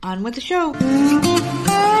On with the show.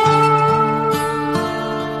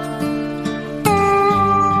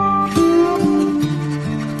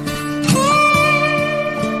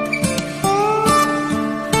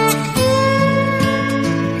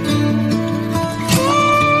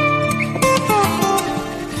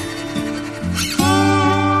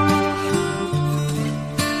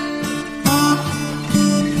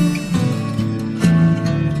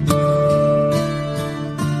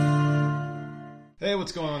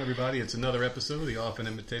 What's going on, everybody? It's another episode of the often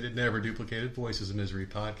imitated, never duplicated Voices of Misery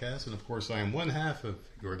podcast. And of course, I am one half of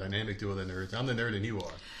your dynamic duo, the nerds. I'm the nerd and you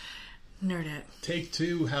are Nerdette. Take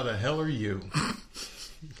two, how the hell are you?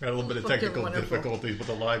 Got a little bit of technical difficulties with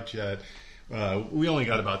the live chat. We only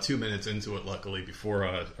got about 2 minutes into it, luckily, before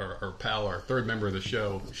our pal, our third member of the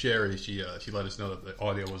show, Sherry, she let us know that the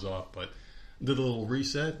audio was off, but did a little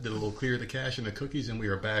reset, did a little clear the cache and the cookies, and we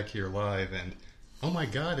are back here live. And oh my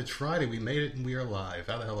God, it's Friday. We made it and we are live.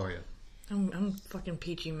 How the hell are you? I'm fucking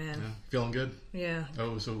peachy, man. Yeah. Feeling good? Yeah.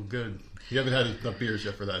 Oh, so good. You haven't had enough beers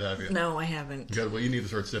yet for that, have you? No, I haven't. Good. Well, you need to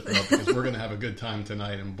start sipping up because we're going to have a good time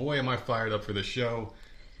tonight. And boy, am I fired up for the show.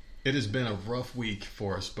 It has been a rough week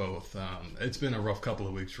for us both. It's been a rough couple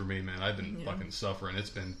of weeks for me, man. I've been fucking suffering.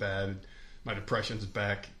 It's been bad. My depression's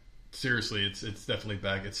back. Seriously, it's definitely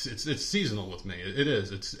back. It's seasonal with me. It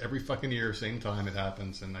is. It's every fucking year, same time it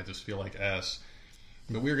happens, and I just feel like ass.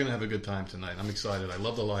 But we're going to have a good time tonight. I'm excited. I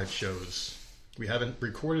love the live shows. We haven't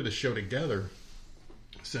recorded a show together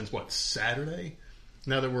since, Saturday?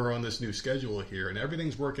 Now that we're on this new schedule here, and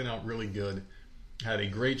everything's working out really good. Had a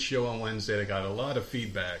great show on Wednesday. I got a lot of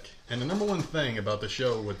feedback. And the number one thing about the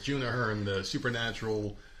show with Juna Hearn, the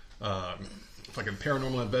supernatural, fucking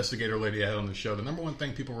paranormal investigator lady I had on the show, the number one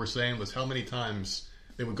thing people were saying was how many times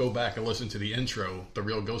they would go back and listen to the intro, the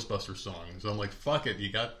real Ghostbusters song. So I'm like, fuck it,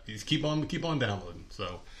 you just keep on downloading.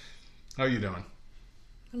 So, how are you doing?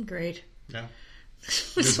 I'm great. Yeah.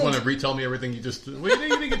 You just want to retell me everything you just... We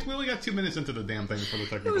only got 2 minutes into the damn thing before the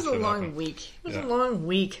technical shit happened. It was a long week. It was a long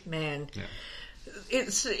week, man. Yeah.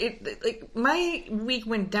 My week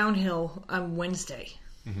went downhill on Wednesday.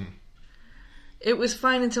 Mm-hmm. It was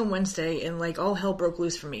fine until Wednesday, and all hell broke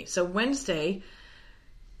loose for me. So Wednesday,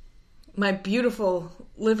 my beautiful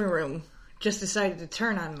living room just decided to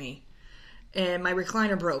turn on me, and my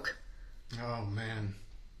recliner broke. Oh, man.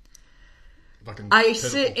 I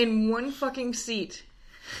sit in one fucking seat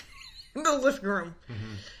in the living room.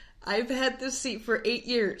 Mm-hmm. I've had this seat for 8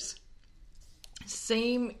 years.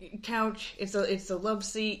 Same couch. It's a love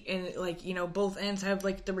seat, and both ends have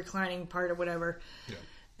the reclining part or whatever. Yeah.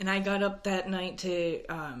 And I got up that night to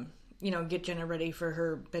get Jenna ready for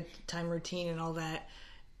her bedtime routine and all that.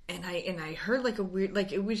 And I heard a weird,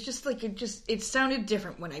 it was just it sounded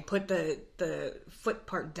different when I put the foot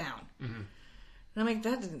part down. Mm-hmm. And I'm like,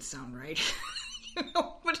 that didn't sound right.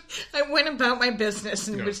 But I went about my business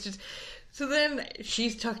and it was just, so then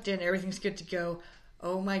she's tucked in, everything's good to go.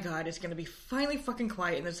 Oh my God, it's going to be finally fucking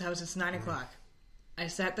quiet in this house. It's 9 o'clock. I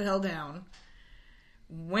sat the hell down,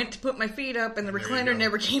 went to put my feet up, and the recliner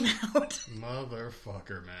never came out.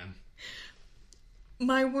 Motherfucker, man.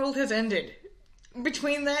 My world has ended.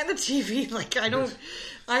 Between that and the TV,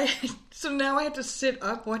 so now I have to sit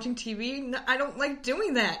up watching TV. I don't like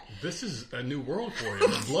doing that. This is a new world for you.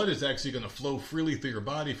 The blood is actually going to flow freely through your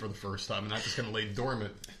body for the first time, and not just going to lay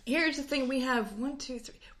dormant. Here's the thing: we have 1, 2,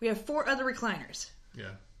 3. We have 4 other recliners.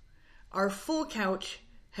 Yeah. Our full couch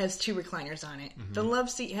has 2 recliners on it. Mm-hmm. The love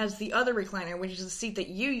seat has the other recliner, which is the seat that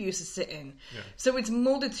you used to sit in. Yeah. So it's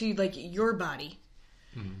molded to your body.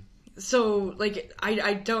 Mm-hmm. So,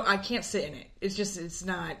 I can't sit in it. It's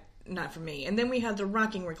not for me. And then we have the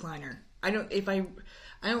rocking recliner. I don't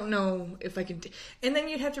know if I can... And then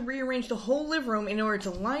you'd have to rearrange the whole living room in order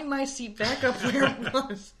to line my seat back up where it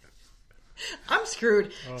was. I'm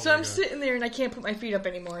screwed. Oh, so I'm sitting there and I can't put my feet up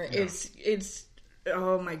anymore. Yeah. It's...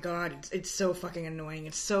 Oh my God. It's so fucking annoying.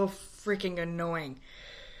 It's so freaking annoying.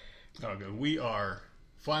 Oh, good. We are...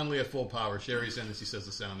 finally at full power. Sherry's in and she says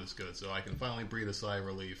the sound is good, so I can finally breathe a sigh of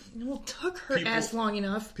relief. Well, it took her ass long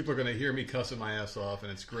enough. People are going to hear me cussing my ass off,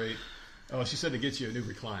 and it's great. Oh, she said to get you a new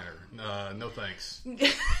recliner. No thanks.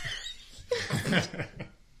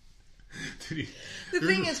 The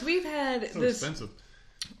thing is, we've had expensive.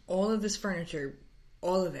 All of this furniture,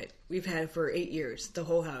 all of it, we've had for 8 years, the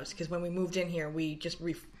whole house. Because when we moved in here, we just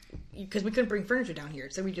because we couldn't bring furniture down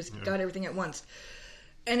here, so we just got everything at once.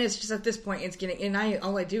 And it's just at this point, it's getting... And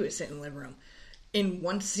all I do is sit in the living room. in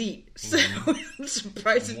one seat. So I'm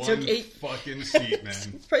surprised it took 8 fucking seat, man.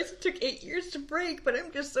 I'm surprised it took 8 years to break, but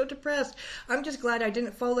I'm just so depressed. I'm just glad I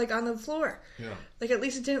didn't fall like on the floor. Yeah. Like at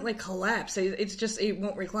least it didn't like collapse. It's just it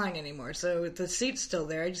won't recline anymore. So the seat's still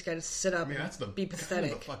there. I just got to sit up and be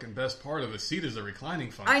pathetic. The fucking best part of the seat is the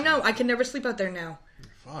reclining function. I know. I can never sleep out there now.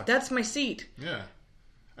 Fuck. That's my seat. Yeah.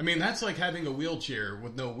 I mean, that's like having a wheelchair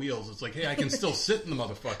with no wheels. It's like, hey, I can still sit in the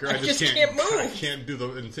motherfucker. I just can't move. I can't do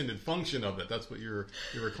the intended function of it. That's what your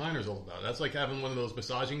recliner's all about. That's like having one of those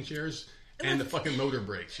massaging chairs and the fucking motor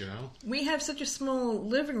brakes, you know? We have such a small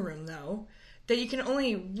living room, though, that you can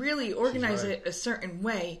only really organize it a certain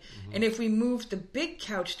way. Mm-hmm. And if we move the big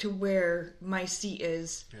couch to where my seat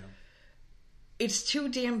is, it's too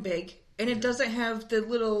damn big, and it doesn't have the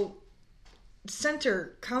little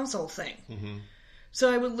center console thing. Mm-hmm. So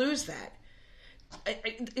I would lose that.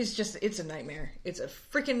 It's a nightmare. It's a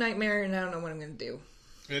freaking nightmare, and I don't know what I'm going to do.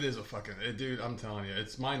 It is a fucking... Dude, I'm telling you,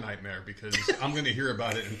 it's my nightmare, because I'm going to hear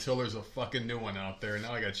about it until there's a fucking new one out there. And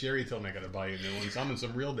now I got Sherry telling me I got to buy you a new one, so I'm in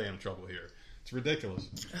some real damn trouble here. It's ridiculous.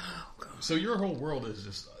 Oh, God. So your whole world is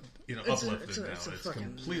just, uplifted now. It's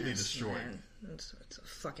completely destroyed. Man. It's a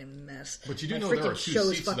fucking mess. But you do know there are 2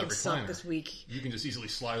 seats in that recliner. This week. You can just easily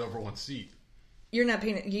slide over one seat. You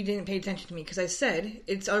didn't pay attention to me because I said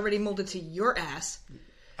it's already molded to your ass.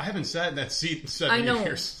 I haven't sat in that seat in 7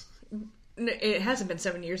 years. It hasn't been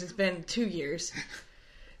 7 years. It's been 2 years.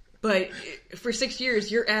 But for 6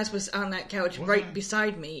 years, your ass was on that couch right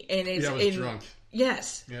beside me, and I was drunk.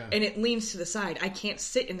 Yes, and it leans to the side. I can't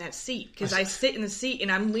sit in that seat because I sit in the seat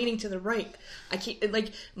and I'm leaning to the right. I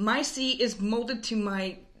can't my seat is molded to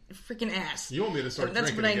my freaking ass. You want me to start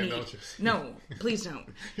drinking again, don't you? No, please don't.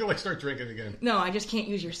 You'll start drinking again. No, I just can't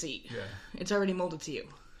use your seat. Yeah. It's already molded to you.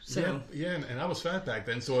 So. Yeah, and I was fat back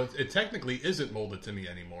then, so it technically isn't molded to me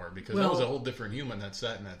anymore, because I was a whole different human that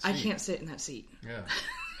sat in that seat. I can't sit in that seat. Yeah.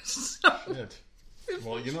 So, shit.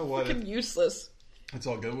 Well, you know what? Fucking useless. It's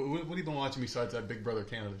all good. What have you been watching besides that Big Brother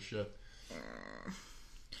Canada shit?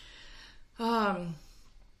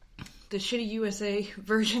 The shitty USA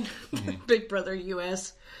version of Big Brother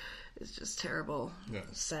US is just terrible. Yeah.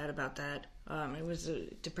 Sad about that. It was a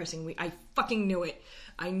depressing week. I fucking knew it.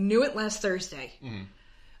 I knew it last Thursday. Mm-hmm.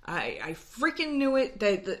 I freaking knew it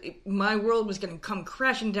that my world was going to come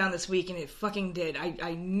crashing down this week, and it fucking did.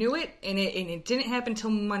 I knew it, and it didn't happen till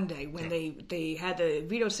Monday when they had the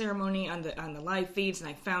veto ceremony on the live feeds, and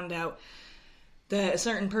I found out that a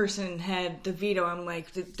certain person had the veto. I'm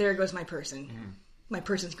like, there goes my person. Mm-hmm. My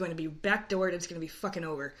person's going to be backdoored. It's going to be fucking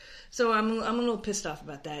over. So I'm a little pissed off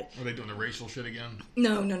about that. Are they doing the racial shit again?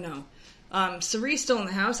 No. Cerie's still in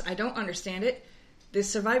the house. I don't understand it. This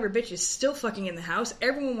Survivor bitch is still fucking in the house.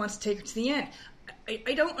 Everyone wants to take her to the end.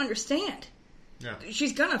 I don't understand. Yeah.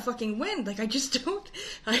 She's gonna fucking win. I just don't...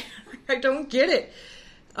 I don't get it.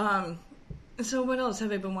 So what else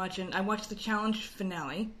have I been watching? I watched the Challenge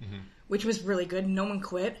finale, which was really good. No one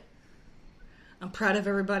quit. I'm proud of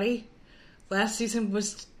everybody. Last season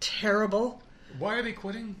was terrible. Why are they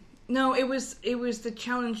quitting? No, it was the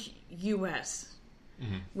Challenge US,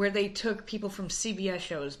 where they took people from CBS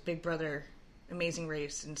shows, Big Brother, Amazing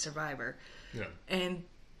Race, and Survivor, and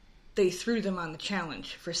they threw them on the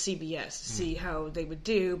challenge for CBS to see how they would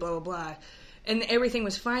do, blah, blah, blah. And everything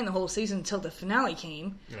was fine the whole season until the finale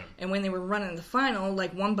came. Yeah. And when they were running the final,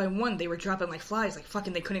 one by one, they were dropping like flies.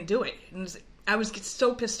 Fucking they couldn't do it. And I was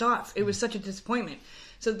so pissed off. It was such a disappointment.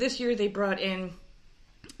 So this year they brought in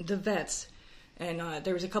the vets. And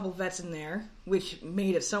there was a couple vets in there, which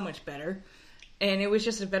made it so much better. And it was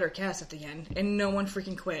just a better cast at the end. And no one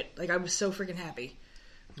freaking quit. I was so freaking happy.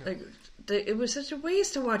 Yeah. It was such a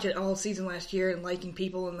waste to watch it all season last year and liking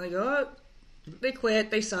people. And they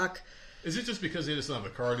quit. They suck. Is it just because they just don't have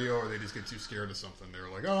the cardio, or they just get too scared of something? They're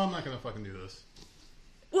like, oh, I'm not going to fucking do this.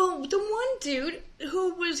 Well, the one dude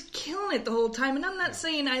who was killing it the whole time, and I'm not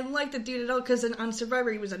saying I like the dude at all, because on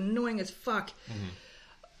Survivor he was annoying as fuck. Mm-hmm.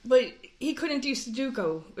 But he couldn't do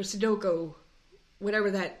Sudoku,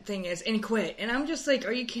 whatever that thing is, and quit. And I'm just like,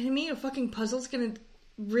 are you kidding me? A fucking puzzle's gonna...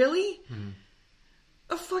 Really? Mm-hmm.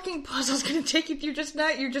 A fucking puzzle's gonna take you... You're just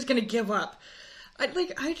gonna give up. I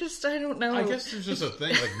don't know. I guess there's just a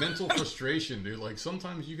thing, mental frustration, dude.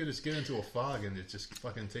 Sometimes you can just get into a fog and it just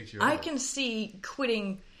fucking takes you over. I can see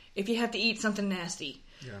quitting if you have to eat something nasty.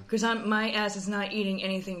 Yeah. Because my ass is not eating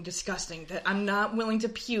anything disgusting that I'm not willing to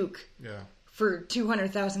puke. Yeah. For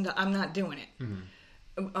 $200,000, I'm not doing it.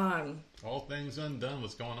 Mm-hmm. All things undone,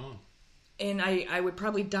 what's going on? And I would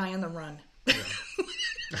probably die on the run. Yeah.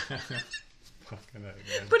 Fucking that,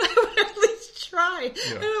 but I would at least try.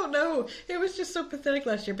 Yeah. I don't know. It was just so pathetic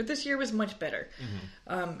last year, but this year was much better.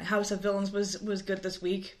 Mm-hmm. House of Villains was good this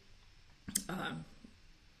week.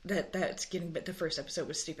 That's getting, but the first episode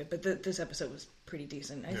was stupid, but this episode was pretty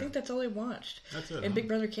decent. I think that's all I watched. That's it. And Big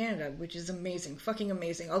Brother Canada, which is amazing, fucking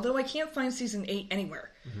amazing. Although I can't find season 8 anywhere.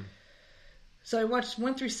 Mm-hmm. So I watched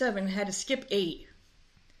 1 through 7, had to skip 8,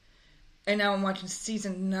 and now I'm watching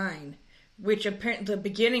season 9, which apparently the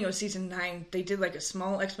beginning of season 9 they did like a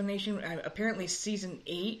small explanation. Apparently season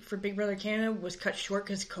 8 for Big Brother Canada was cut short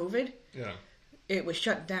because of COVID. Yeah, it was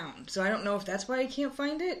shut down. So I don't know if that's why I can't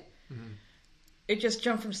find it. Mm-hmm. It just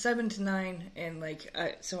jumped from 7 to 9, and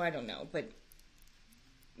so I don't know, but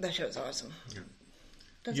that show's awesome.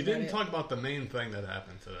 Yeah. You didn't talk about the main thing that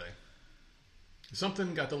happened today.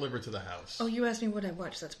 Something got delivered to the house. Oh, you asked me what I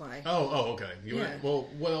watched, that's why. Oh, okay. Well,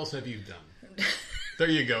 what else have you done? There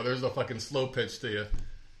you go. There's the fucking slow pitch to you.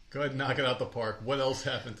 Go ahead and knock it out the park. What else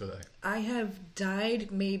happened today? I have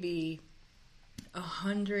died maybe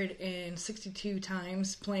 162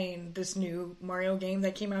 times playing this new Mario game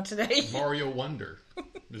that came out today. Mario Wonder.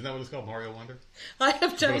 Isn't that what it's called? Mario Wonder? I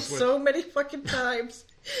have died so many fucking times.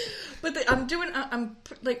 But I'm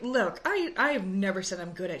like, look, I have never said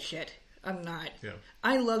I'm good at shit. I'm not. Yeah.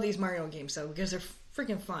 I love these Mario games though because they're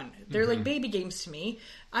freaking fun. They're like baby games to me.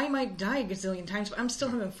 I might die a gazillion times, but I'm still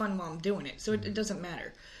having fun while I'm doing it. So it doesn't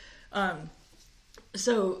matter.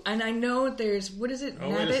 So, and I know there's, what is it? Oh,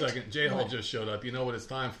 Nabbit? Wait a second. J-Hall just showed up. You know what it's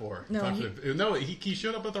time for. No, he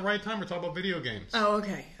showed up at the right time. We're talking about video games. Oh,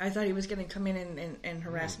 okay. I thought he was going to come in and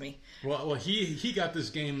harass me. Well, he got this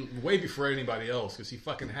game way before anybody else because he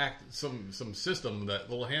fucking hacked some system, that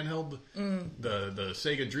little handheld, the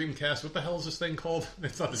Sega Dreamcast. What the hell is this thing called?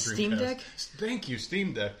 It's not the Dreamcast. Steam Deck? Thank you,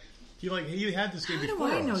 Steam Deck. He had this game before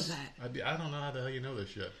us. How do I know that? I don't know how the hell you know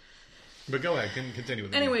this shit. But go ahead, continue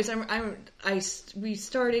with it. Anyways, we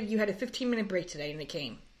started. You had a 15-minute break today, and it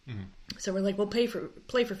came. Mm-hmm. So we're like, we'll play for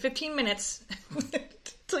 15 minutes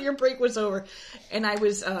till your break was over. And I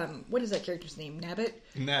was, what is that character's name? Nabbit.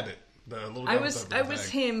 The little. I was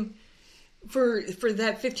him for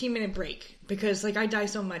that 15-minute break because like I die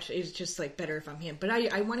so much, it's just like better if I'm him. But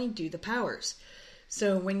I want to do the powers.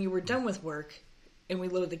 So when you were done with work. And we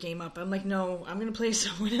load the game up. I'm like, no, I'm going to play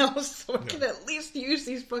someone else so I can at least use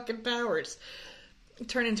these fucking powers.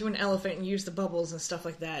 Turn into an elephant and use the bubbles and stuff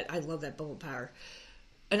like that. I love that bubble power.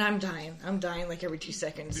 And I'm dying. Like every 2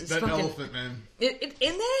 seconds. It's that fucking, elephant, man. And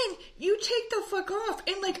then you take the fuck off.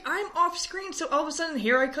 And like, I'm off screen. So all of a sudden,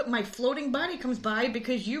 my floating body comes by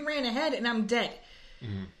because you ran ahead and I'm dead.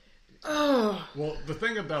 Mm-hmm. Oh. Well, the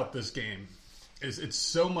thing about this game is it's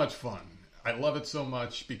so much fun. I love it so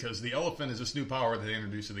much because the elephant is this new power that they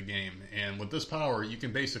introduced to the game. And with this power, you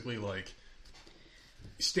can basically, like,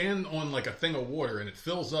 stand on, like, a thing of water and it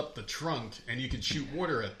fills up the trunk and you can shoot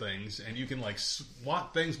water at things and you can, like,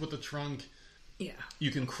 swat things with the trunk. Yeah. You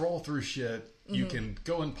can crawl through shit. Mm-hmm. You can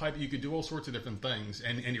go and pipe. You can do all sorts of different things.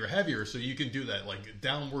 And you're heavier, so you can do that, like,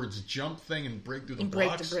 downwards jump thing and break through the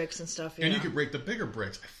blocks. Break the bricks and stuff, yeah. And you can break the bigger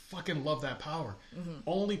bricks. I fucking love that power. Mm-hmm.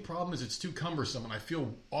 Only problem is it's too cumbersome and I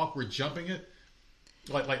feel awkward jumping it.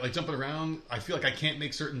 Like jumping around, I feel like I can't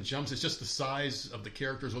make certain jumps. It's just the size of the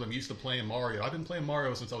characters what I'm used to playing Mario. I've been playing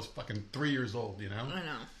Mario since I was fucking 3 years old, you know? I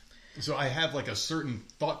know. So I have like a certain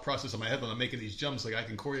thought process in my head when I'm making these jumps. Like I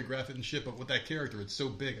can choreograph it and shit, but with that character, it's so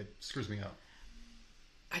big, it screws me up.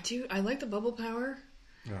 I like the bubble power.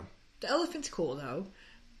 Yeah. The elephant's cool, though.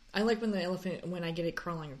 I like when I get it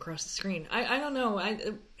crawling across the screen. I don't know.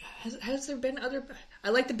 Has there been other... I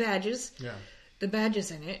like the badges. Yeah. The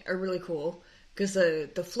badges in it are really cool. Because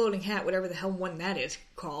the floating hat, whatever the hell one that is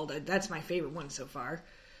called, that's my favorite one so far.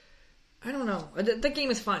 I don't know. The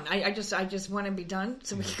game is fun. I just want to be done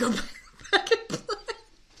so we can go back and play.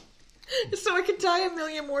 So I can die a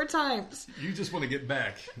million more times. You just want to get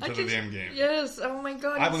back to the damn game. Yes. Oh my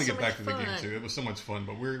god. I want to get back to the game too. It was so much fun.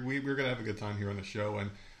 But we're going to have a good time here on the show.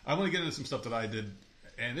 And I want to get into some stuff that I did.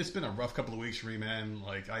 And it's been a rough couple of weeks for me, man.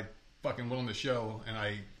 Like I fucking went on the show and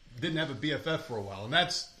I didn't have a BFF for a while. And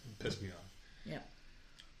that's pissed me off. Yeah.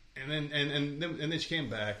 And then she came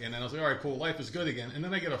back, and then I was like, all right, cool, life is good again. And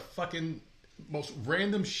then I get a fucking most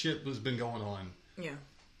random shit that's been going on. Yeah.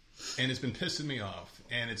 And it's been pissing me off.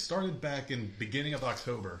 And it started back in beginning of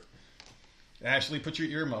October. Ashley, put your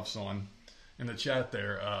earmuffs on in the chat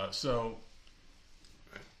there. So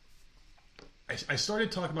I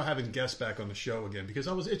started talking about having guests back on the show again because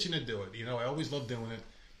I was itching to do it. You know, I always loved doing it.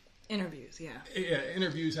 Interviews, yeah. Yeah,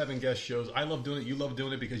 interviews, having guest shows. I love doing it. You love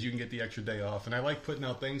doing it because you can get the extra day off. And I like putting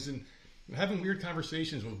out things and having weird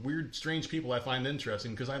conversations with weird, strange people I find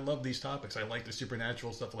interesting because I love these topics. I like the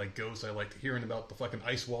supernatural stuff like ghosts. I like hearing about the fucking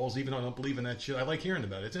ice walls, even though I don't believe in that shit. I like hearing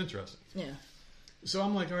about it. It's interesting. Yeah. So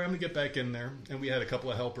I'm like, all right, I'm going to get back in there. And we had a couple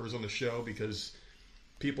of helpers on the show because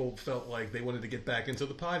people felt like they wanted to get back into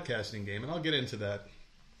the podcasting game. And I'll get into that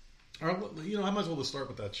You know, I might as well just start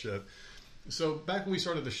with that shit. So back when we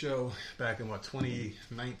started the show, back in what,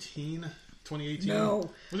 2019? 2018? No.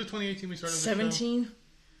 Was it 2018 we started the show? 17?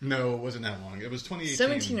 No, it wasn't that long. It was 2018.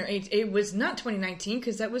 17 or 8. It was not 2019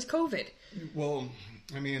 because that was COVID. Well,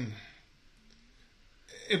 I mean,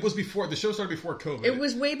 it was before, the show started before COVID. It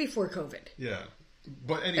was way before COVID. Yeah.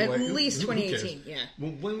 But anyway. At least 2018, yeah.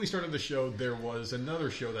 When we started the show, there was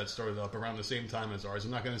another show that started up around the same time as ours.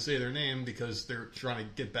 I'm not going to say their name because they're trying to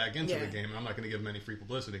get back into the game, and I'm not going to give them any free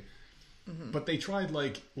publicity. Mm-hmm. But they tried,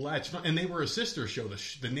 like, Latch, and they were a sister show.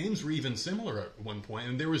 The names were even similar at one point,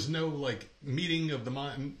 and there was no, like, meeting of the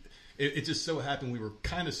mind. It just so happened we were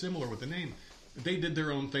kind of similar with the name. They did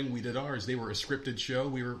their own thing, we did ours. They were a scripted show.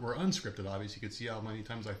 We were unscripted, obviously. You could see how many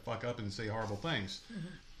times I fuck up and say horrible things. Mm-hmm.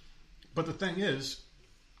 But the thing is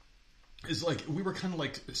like we were kind of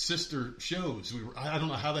like sister shows. I don't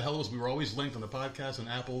know how the hell it was. We were always linked on the podcast on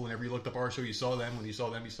Apple. Whenever you looked up our show, you saw them. When you saw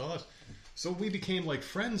them, you saw us. So we became like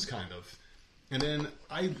friends, kind of. And then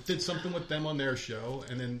I did something with them on their show,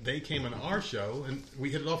 and then they came on our show, and we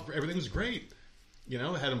hit it off. Everything was great. You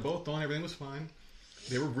know, I had them both on. Everything was fine.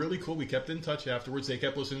 They were really cool. We kept in touch afterwards. They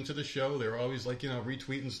kept listening to the show. They were always like, you know,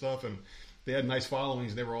 retweeting stuff, and they had nice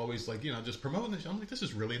followings. They were always like, you know, just promoting the show. I'm like, this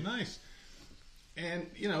is really nice. And,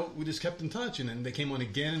 you know, we just kept in touch, and then they came on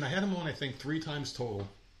again, and I had them on, I think, 3 times total,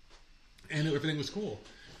 and everything was cool.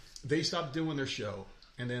 They stopped doing their show,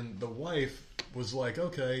 and then the wife was like,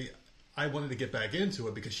 okay, I wanted to get back into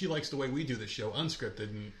it, because she likes the way we do the show, unscripted,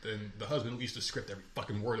 and the husband used to script every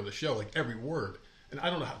fucking word of the show, like every word. And I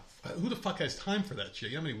don't know who the fuck has time for that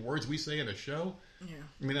shit? You know how many words we say in a show? Yeah.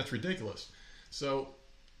 I mean, that's ridiculous. So,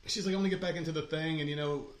 she's like, I want to get back into the thing, and, you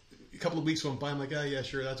know, a couple of weeks went by, I'm like, oh, yeah,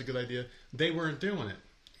 sure, that's a good idea. They weren't doing it.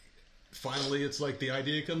 Finally, it's like the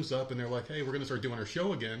idea comes up, and they're like, hey, we're going to start doing our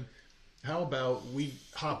show again. How about we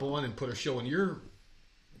hop on and put a show in your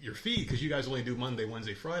feed, because you guys only do Monday,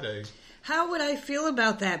 Wednesday, Friday. How would I feel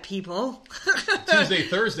about that, people? Tuesday,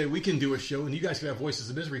 Thursday, we can do a show, and you guys can have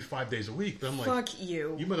Voices of Misery 5 days a week. But I'm like, fuck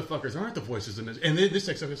you. You motherfuckers aren't the Voices of Misery. And this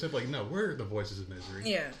text said, like, no, we're the Voices of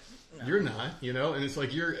Misery. Yeah. No. You're not, you know, and it's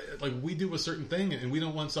like we do a certain thing, and we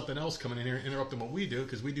don't want something else coming in here and interrupting what we do,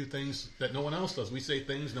 because we do things that no one else does. We say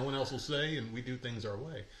things no one else will say, and we do things our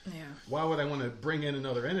way. Yeah. Why would I want to bring in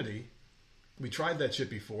another entity? We tried that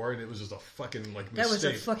shit before, and it was just a fucking like mistake. That was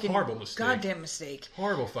a fucking horrible mistake. Goddamn mistake.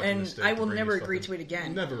 Horrible fucking mistake. And I will never agree to it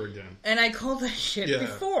again. Never again. And I called that shit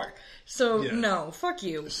before. So no, fuck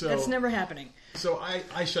you. That's never happening. So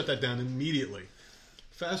I shut that down immediately.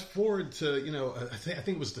 Fast forward to, you know, I think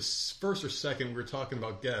it was the first or second we were talking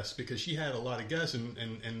about guests, because she had a lot of guests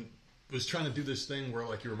and was trying to do this thing where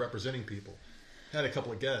like you were representing people. Had a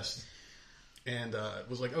couple of guests. And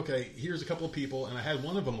was like, okay, here's a couple of people. And I had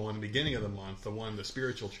one of them on the beginning of the month, the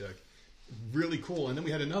spiritual chick. Really cool. And then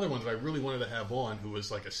we had another one that I really wanted to have on, who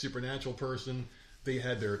was like a supernatural person. They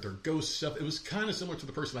had their ghost stuff. It was kind of similar to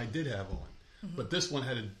the person I did have on. Mm-hmm. But this one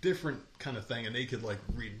had a different kind of thing, and they could like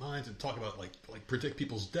read minds and talk about like predict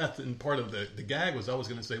people's death. And part of the gag was I was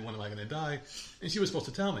going to say, when am I going to die? And she was supposed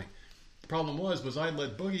to tell me. The problem was I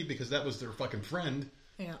let Boogie, because that was their fucking friend.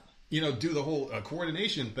 Yeah. You know, do the whole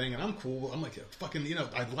coordination thing, and I'm cool. I'm like, fucking, you know,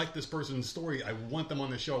 I like this person's story. I want them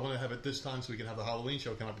on the show. I want to have it this time so we can have the Halloween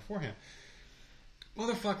show come out beforehand.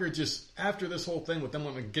 Motherfucker, just after this whole thing with them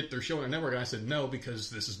wanting to get their show on their network, I said no, because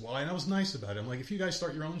this is why. And I was nice about it. I'm like, if you guys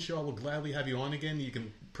start your own show, I will gladly have you on again. You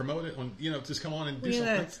can promote it on, you know, just come on and do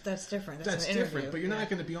something. That's different. That's different. But you're not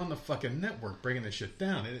going to be on the fucking network bringing this shit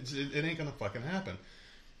down. It ain't going to fucking happen.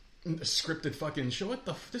 A scripted fucking show.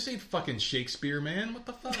 This ain't fucking Shakespeare, man. What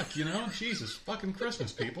the fuck, you know? Jesus fucking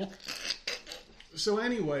Christmas, people. So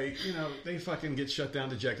anyway, you know, they fucking get shut down,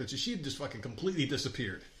 dejected. So she just fucking completely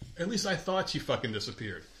disappeared. At least I thought she fucking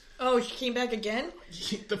disappeared. Oh, she came back again?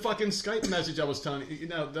 The fucking Skype message I was telling you,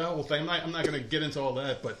 know, the whole thing. I'm not going to get into all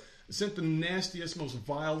that, but sent the nastiest, most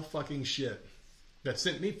vile fucking shit. That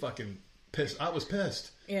sent me fucking pissed. I was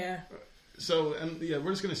pissed. Yeah. So, and yeah,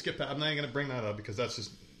 we're just going to skip that. I'm not even going to bring that up, because that's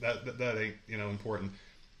just... That ain't, you know, important.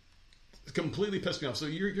 It completely pissed me off. So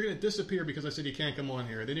you're going to disappear because I said you can't come on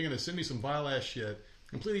here. Then you're going to send me some vile ass shit.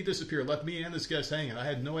 Completely disappear. Left me and this guest hanging. I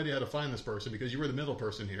had no idea how to find this person, because you were the middle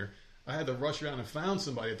person here. I had to rush around and found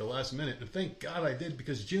somebody at the last minute. And thank God I did,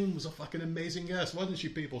 because June was a fucking amazing guest. Wasn't she,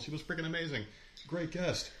 people? She was freaking amazing. Great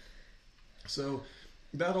guest. So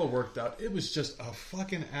that all worked out. It was just a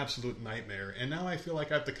fucking absolute nightmare. And now I feel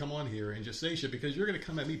like I have to come on here and just say shit, because you're going to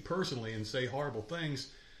come at me personally and say horrible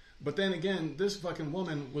things. But then again, this fucking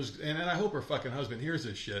woman was, and I hope her fucking husband hears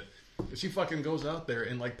this shit. She fucking goes out there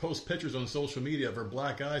and like posts pictures on social media of her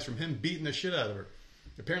black eyes from him beating the shit out of her.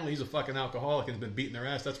 Apparently he's a fucking alcoholic and has been beating their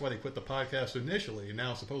ass. That's why they quit the podcast initially. And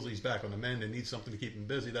now supposedly he's back on the mend and needs something to keep him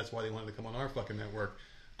busy. That's why they wanted to come on our fucking network.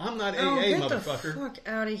 I'm not AA, get motherfucker. The fuck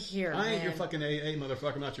out of here, I ain't your fucking AA,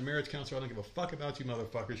 motherfucker. I'm not your marriage counselor. I don't give a fuck about you,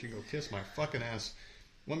 motherfuckers. You can go kiss my fucking ass.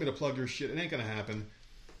 Want me to plug your shit? It ain't gonna happen.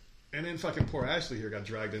 And then fucking poor Ashley here got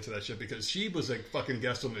dragged into that shit because she was a fucking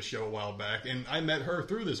guest on the show a while back, and I met her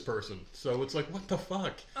through this person. So it's like, what the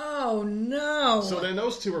fuck? Oh, no. So then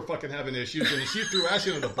those two are fucking having issues, and she threw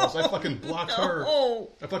Ashley under the bus. I fucking blocked her.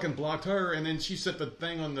 I fucking blocked her, and then she set the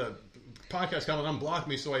thing on the podcast comment, unblocked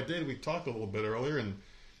me, so I did. We talked a little bit earlier, and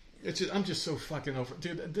it's just, I'm just so fucking over.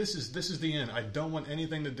 Dude, this is the end. I don't want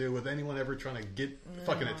anything to do with anyone ever trying to get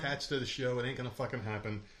fucking attached to the show. It ain't gonna fucking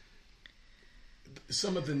happen.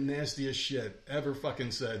 Some of the nastiest shit ever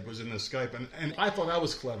fucking said was in the Skype, and I thought I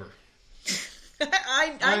was clever.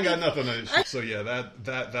 I ain't got nothing to... So yeah,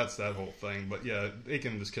 that's that whole thing. But yeah, they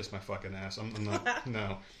can just kiss my fucking ass. I'm not...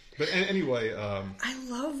 No. But anyway... I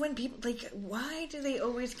love when people... Like, why do they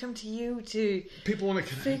always come to you to... People want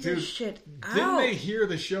to... Figure shit out. Didn't they hear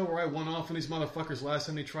the show where I went off on these motherfuckers last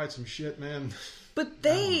time they tried some shit, man? But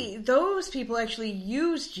those people actually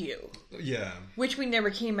used you. Yeah. Which we never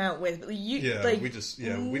came out with. We just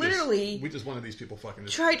wanted these people fucking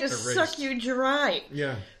tried to suck you dry.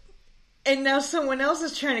 Yeah. And now someone else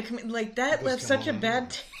is trying to come in. Like, that left such a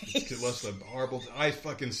bad taste. It left a horrible... I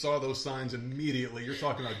fucking saw those signs immediately. You're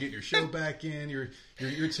talking about getting your show back in. You're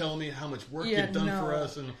telling me how much work you've done for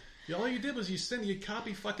us. And all you did was you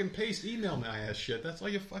copy fucking paste email my ass shit. That's all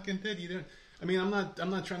you fucking did. You didn't... I mean, I'm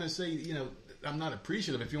not trying to say, I'm not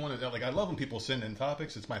appreciative if you want to... Like, I love when people send in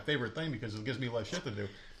topics. It's my favorite thing because it gives me less shit to do.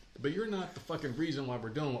 But you're not the fucking reason why we're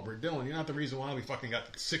doing what we're doing. You're not the reason why we fucking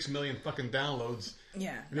got 6 million fucking downloads.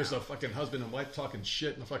 Yeah. There's a fucking husband and wife talking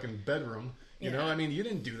shit in the fucking bedroom. You know? I mean, you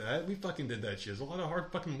didn't do that. We fucking did that shit. It's a lot of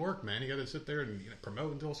hard fucking work, man. You got to sit there and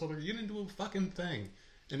promote and do all sort of... You didn't do a fucking thing.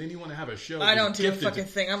 And then you want to have a show... I don't do a fucking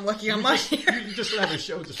thing. I'm lucky I'm not here. You just have a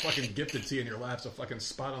show just fucking gifted to you in your laps, a fucking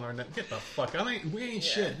spot on our net. Get the fuck... We ain't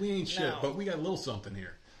shit. We ain't shit. But we got a little something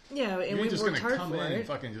here. Yeah, and we just worked hard come for in it. and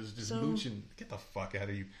fucking just mooch and get the fuck out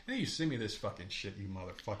of you. And then you send me this fucking shit, you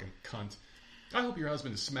motherfucking cunt. I hope your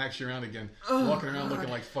husband smacks you around again, walking around looking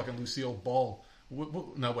like fucking Lucille Ball.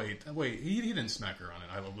 No, wait, he didn't smack her on it.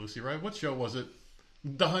 I Love Lucy, right? What show was it?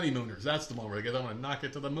 The Honeymooners. That's the one where they get, I'm gonna knock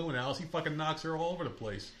it to the moon, Alice. He fucking knocks her all over the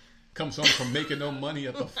place. Comes home from making no money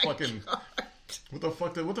at the fucking... God.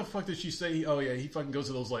 What the fuck did she say? Oh yeah, he fucking goes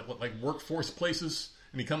to those like workforce places.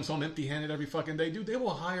 And he comes home empty-handed every fucking day. Dude, they will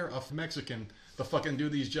hire a Mexican to fucking do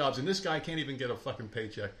these jobs. And this guy can't even get a fucking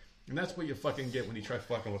paycheck. And that's what you fucking get when you try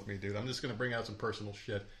fucking with me, dude. I'm just going to bring out some personal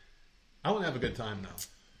shit. I want to have a good time now.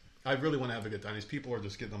 I really want to have a good time. These people are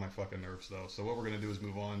just getting on my fucking nerves, though. So what we're going to do is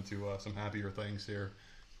move on to some happier things here.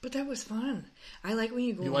 But that was fun. I like when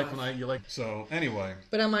you go So, anyway.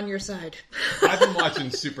 But I'm on your side. I've been watching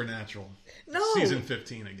Supernatural. No. Season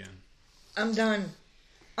 15 again. I'm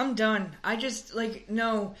done. I just,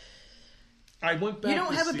 no. I went back. You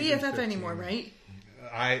don't have a BFF 15. anymore, right?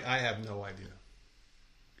 I have no idea.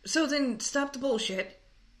 So then stop the bullshit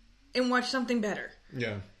and watch something better.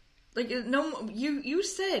 Yeah. You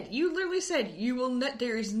literally said you will not,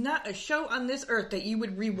 there is not a show on this earth that you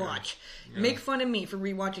would rewatch. Yeah. Make fun of me for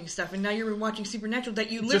rewatching stuff, and now you're rewatching Supernatural that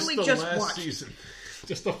you literally just watched. Season.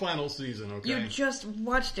 Just the final season, okay? You just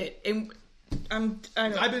watched it, and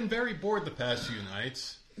I've been very bored the past few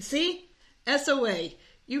nights. See? SOA.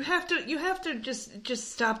 You have to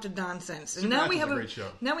just stop the nonsense. And now we have a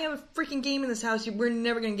freaking game in this house. We're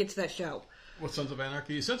never going to get to that show. What, Sons of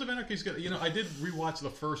Anarchy? Sons of Anarchy's good. I did rewatch the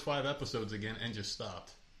first 5 episodes again and just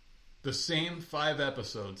stopped. The same 5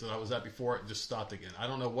 episodes that I was at before, it just stopped again. I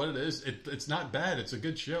don't know what it is. It's not bad. It's a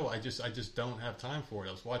good show. I just don't have time for it.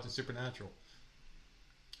 I was watching Supernatural.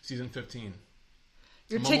 Season 15.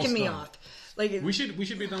 You're taking me off. We should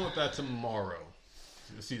be done with that tomorrow.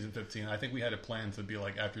 Season 15. I think we had it planned to be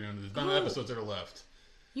afternoon. There's none of episodes that are left.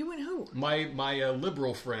 You and who? My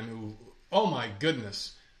liberal friend who... Oh my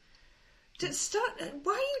goodness. Stop.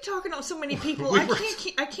 Why are you talking to so many people?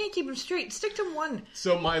 I can't keep them straight. Stick to one.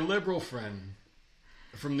 So my liberal friend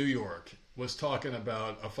from New York was talking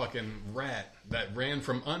about a fucking rat that ran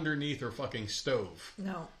from underneath her fucking stove.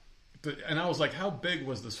 No. And I was like, how big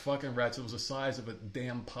was this fucking rat? So it was the size of a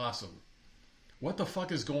damn possum. What the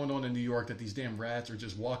fuck is going on in New York that these damn rats are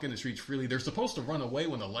just walking the streets freely? They're supposed to run away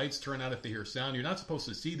when the lights turn out if they hear sound. You're not supposed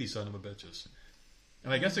to see these son of a bitches.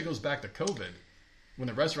 And I guess it goes back to COVID. When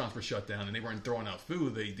the restaurants were shut down and they weren't throwing out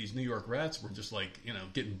food, these New York rats were just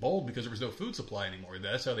getting bold because there was no food supply anymore.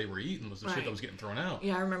 That's how they were eating, was the shit that was getting thrown out.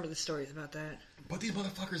 Yeah, I remember the stories about that. But these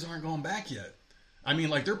motherfuckers aren't going back yet. I mean,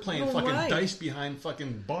 like, they're playing dice behind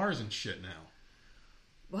fucking bars and shit now.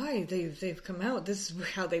 Why? They've come out. This is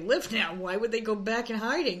how they live now. Why would they go back in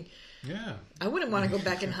hiding? Yeah. I wouldn't want to go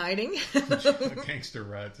back in hiding. Gangster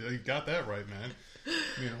rat. You got that right, man.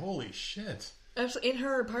 I mean, holy shit. In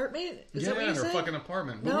her apartment? Is that what you in her said? fucking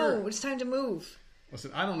apartment. No, it's time to move.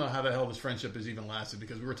 Listen, I don't know how the hell this friendship has even lasted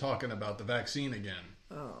because we were talking about the vaccine again.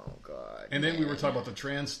 Oh, God. And then we were talking about the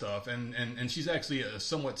trans stuff. And she's actually a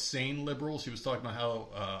somewhat sane liberal. She was talking about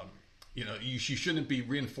how, you shouldn't be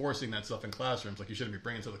reinforcing that stuff in classrooms. Like, you shouldn't be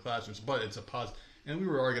bringing it to the classrooms. But it's a positive. And we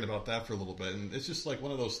were arguing about that for a little bit. And it's just like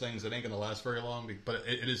one of those things that ain't going to last very long. But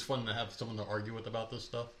it is fun to have someone to argue with about this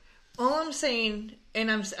stuff. All I'm saying, and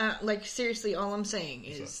I'm seriously, all I'm saying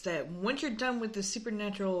is that once you're done with the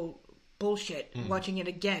supernatural bullshit, watching it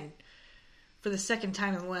again for the second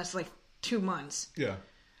time in the last 2 months,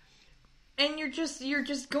 and you're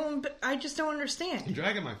just going. I just don't understand. I'm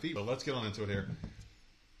dragging my feet, but let's get on into it here.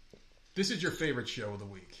 This is your favorite show of the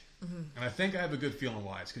week, and I think I have a good feeling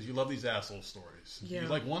why. It's because you love these asshole stories. Yeah. You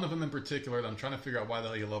like one of them in particular, and I'm trying to figure out why the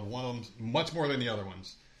hell you love one of them much more than the other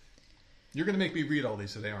ones. You're going to make me read all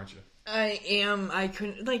these today, aren't you? I am. I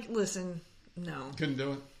couldn't, listen, no. Couldn't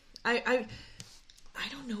do it? I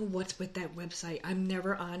don't know what's with that website. I'm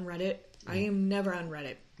never on Reddit. I am never on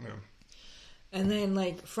Reddit. Yeah. And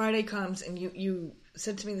then, Friday comes, and you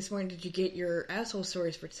said to me this morning, did you get your asshole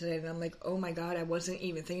stories for today? And I'm like, oh my God, I wasn't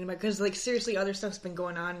even thinking about it. Because, seriously, other stuff's been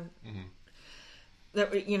going on.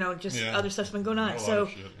 That, other stuff's been going on. So,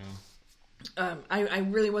 shit, I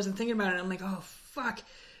really wasn't thinking about it. I'm like, oh, fuck.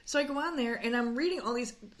 So I go on there, and I'm reading all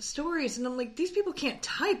these stories, and I'm like, these people can't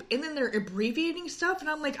type, and then they're abbreviating stuff, and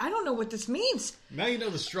I'm like, I don't know what this means. Now you know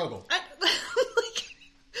the struggle.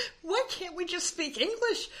 Why can't we just speak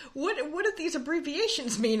English? What do these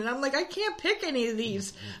abbreviations mean? And I'm like, I can't pick any of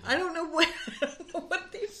these. I don't know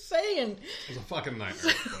what they're saying. It was a fucking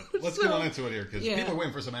nightmare. But let's get on into it here, because people are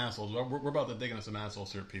waiting for some assholes. We're about to dig into some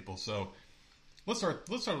assholes here, people, so... Let's start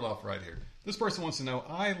it off right here. This person wants to know,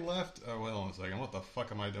 I left... Oh, wait on a second. What the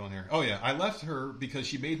fuck am I doing here? Oh, yeah. I left her because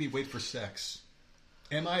she made me wait for sex.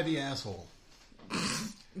 Am I the asshole?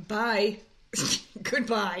 Bye.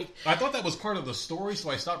 Goodbye. I thought that was part of the story, so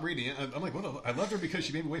I stopped reading it. I'm like, what? I left her because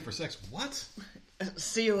she made me wait for sex. What?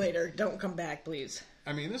 See you later. Don't come back, please.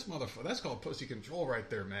 I mean, this motherfucker, that's called pussy control right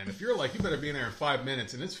there, man. If you're like, you better be in there in 5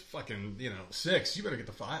 minutes and it's fucking, 6, you better get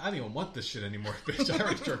the 5. I don't even want this shit anymore, bitch. I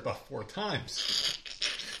already jerked off 4 times.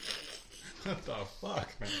 What the fuck,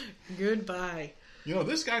 man? Goodbye.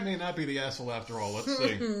 This guy may not be the asshole after all. Let's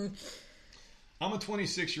see. I'm a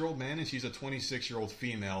 26-year-old man and she's a 26-year-old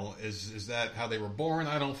female. Is that how they were born?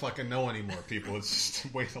 I don't fucking know anymore, people. It's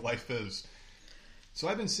just the way the life is. So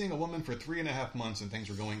I've been seeing a woman for 3.5 months and things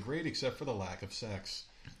were going great except for the lack of sex.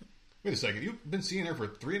 Wait a second. You've been seeing her for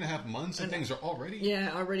 3.5 months and things are already...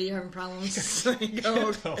 Yeah, already having problems. Get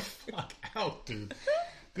the fuck out, dude.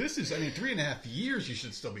 This is, 3.5 years you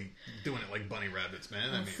should still be doing it like bunny rabbits,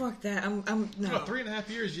 man. Fuck that. I'm no. 3.5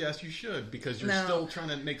 years, yes, you should, because you're still trying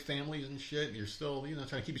to make families and shit. And you're still, trying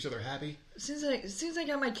to keep each other happy. As soon as I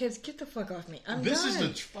got my kids, get the fuck off me. I'm this done. Is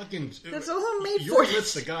the fucking... That's all I'm made your for. Your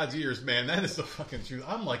lips to God's ears, man. That is the fucking truth.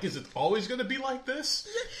 I'm like, is it always going to be like this?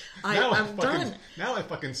 I'm done. Now I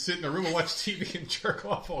fucking sit in a room and watch TV and jerk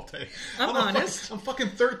off all day. I'm honest. I'm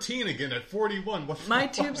fucking 13 again at 41. What my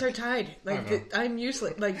tubes are tied. I'm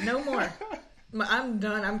useless. No more. I'm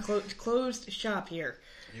done. I'm closed shop here.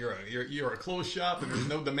 You're a closed shop, and there's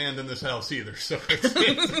no demand in this house either. So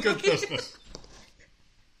it's a good business.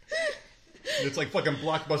 It's like fucking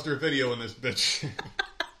Blockbuster Video in this bitch.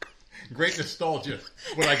 Great nostalgia.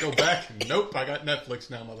 When I go back, nope, I got Netflix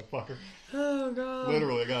now, motherfucker. Oh, God.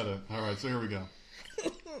 Literally, I got it. All right, so here we go.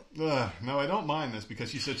 No, I don't mind this because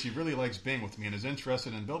she said she really likes being with me and is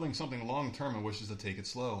interested in building something long-term and wishes to take it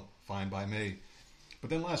slow. Fine by me. But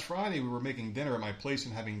then last Friday, we were making dinner at my place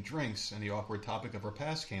and having drinks, and the awkward topic of her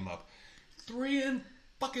past came up.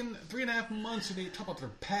 3.5 months, and they talk about their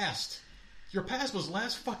past. Your past was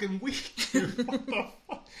last fucking week, dude. What the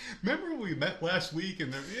fuck? Remember when we met last week,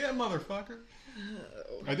 and yeah, motherfucker.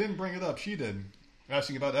 I didn't bring it up. She did.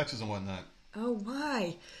 Asking about exes and whatnot. Oh,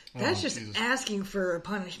 why? That's just Jesus. Asking for a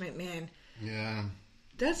punishment, man. Yeah.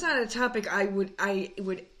 That's not a topic I would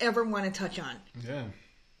ever want to touch on. Yeah.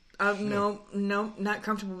 No, not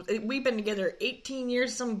comfortable. We've been together 18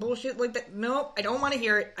 years, some bullshit like that. Nope, I don't want to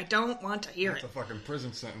hear it. I don't want to hear it. That's a fucking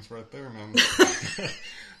prison sentence right there, man.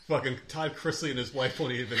 Fucking Todd Chrisley and his wife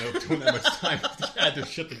won't even know doing that much time to add their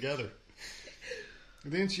shit together.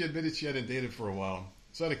 And then she admitted she hadn't dated for a while.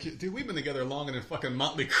 So I had a kid. Dude, we've been together longer than fucking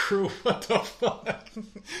Motley Crue. What the fuck?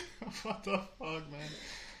 What the fuck, man?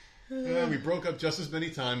 Yeah, we broke up just as many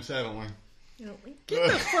times, haven't we?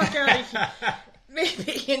 Get the fuck out of here.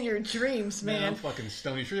 Maybe in your dreams, man. I'm fucking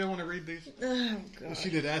stoned. You sure you want to read these? Oh, God. She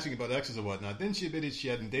did asking about exes and whatnot. Then she admitted she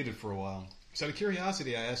hadn't dated for a while. So out of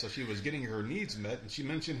curiosity, I asked how she was getting her needs met, and she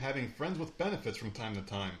mentioned having friends with benefits from time to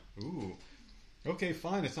time. Ooh. Okay,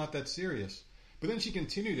 fine. It's not that serious. But then she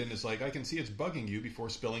continued and is like, I can see it's bugging you, before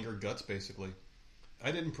spilling her guts, basically.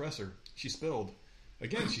 I didn't press her. She spilled.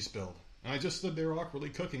 Again, she spilled. And I just stood there awkwardly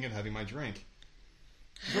cooking and having my drink.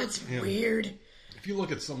 That's weird. If you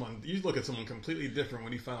look at someone completely different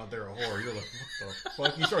when you find out they're a whore, you're like, what the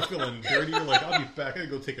fuck? You start feeling dirty. You're like, I'll be back. I gotta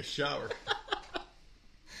go take a shower.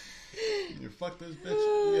 You fuck this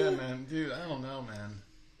bitch? Yeah, man. Dude, I don't know, man.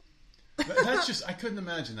 That's just, I couldn't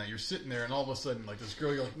imagine that. You're sitting there and all of a sudden, like, this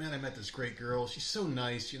girl, you're like, man, I met this great girl. She's so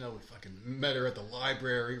nice. We fucking met her at the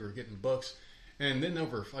library. We were getting books. And then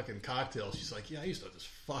over fucking cocktails, she's like, yeah, I used to just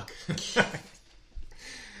fuck.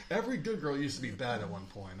 Every good girl used to be bad at one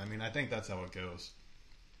point. I mean, I think that's how it goes.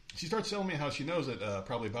 She starts telling me how she knows it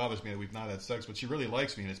probably bothers me that we've not had sex, but she really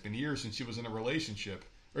likes me, and it's been years since she was in a relationship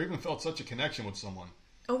or even felt such a connection with someone.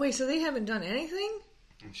 Oh, wait, so they haven't done anything?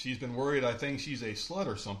 She's been worried I think she's a slut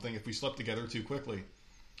or something if we slept together too quickly.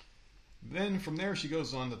 Then from there she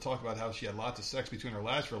goes on to talk about how she had lots of sex between her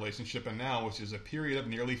last relationship and now, which is a period of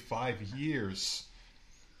nearly 5 years.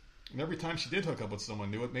 And every time she did hook up with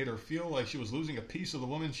someone new, it made her feel like she was losing a piece of the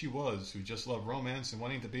woman she was, who just loved romance and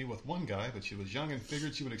wanting to be with one guy, but she was young and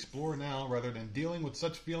figured she would explore now rather than dealing with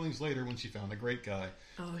such feelings later when she found a great guy.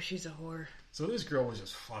 Oh, she's a whore. So this girl was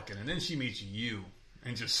just fucking, and then she meets you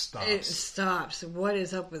and just stops. It stops. What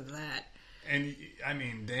is up with that? And, I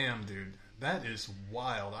mean, damn, dude. That is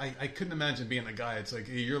wild. I couldn't imagine being a guy. It's like,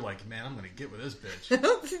 you're like, man, I'm going to get with this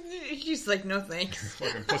bitch. She's like, no thanks.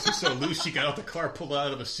 Fucking pussy's so loose, she got out the car, pulled it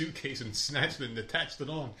out of a suitcase, and snatched it and attached it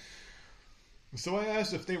on. So I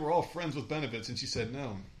asked if they were all friends with benefits, and she said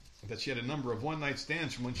no. That she had a number of one-night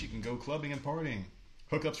stands from when she can go clubbing and partying.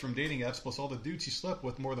 Hookups from dating apps, plus all the dudes she slept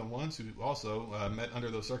with more than once, who also met under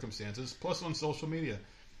those circumstances, plus on social media.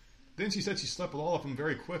 Then she said she slept with all of them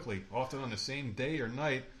very quickly, often on the same day or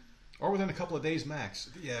night, or within a couple of days max.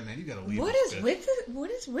 Yeah, man, you gotta leave What this is bitch. with it? What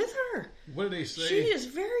is with her? What do they say? She is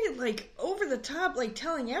very, like, over the top, like,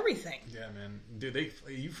 telling everything. Yeah, man. Dude,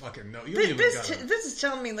 you fucking know. You don't even This is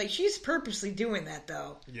telling me, like, she's purposely doing that,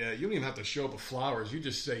 though. Yeah, you don't even have to show up with flowers. You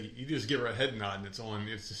just give her a head nod and it's on.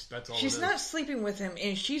 It's just, that's all She's not sleeping with him,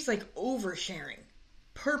 and she's, like, oversharing.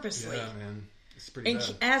 Purposely. Yeah, man. It's pretty bad.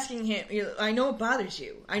 And asking him, I know it bothers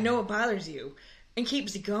you. I know it bothers you. And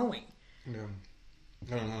keeps it going. Yeah.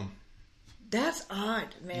 I don't know. That's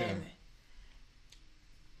odd, man.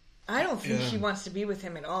 Yeah. I don't think she wants to be with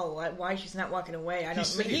him at all. Why she's not walking away? I don't.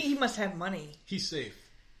 He must have money. He's safe.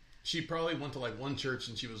 She probably went to like one church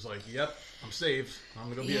and she was like, "Yep, I'm safe. I'm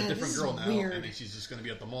gonna go be a different girl now." Weird. And then she's just gonna be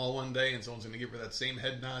at the mall one day, and someone's gonna give her that same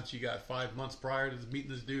head nod she got 5 months prior to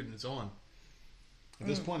meeting this dude, and it's on. At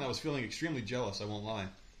this point, I was feeling extremely jealous. I won't lie,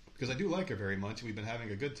 because I do like her very much. We've been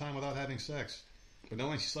having a good time without having sex. But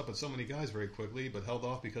knowing she slept with so many guys very quickly, but held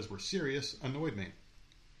off because we're serious, annoyed me.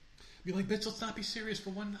 Be like, bitch, let's not be serious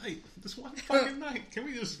for one night. This one fucking night. Can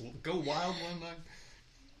we just go wild one night?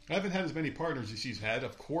 I haven't had as many partners as she's had.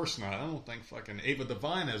 Of course not. I don't think fucking Ava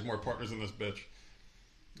Devine has more partners than this bitch.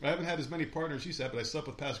 I haven't had as many partners as she's had, but I slept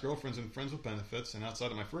with past girlfriends and friends with benefits, and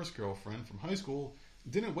outside of my first girlfriend from high school,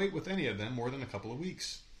 didn't wait with any of them more than a couple of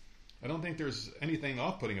weeks. I don't think there's anything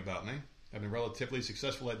off-putting about me. I've been relatively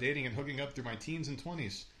successful at dating and hooking up through my teens and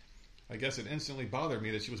 20s. I guess it instantly bothered me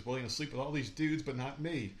that she was willing to sleep with all these dudes, but not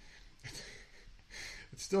me.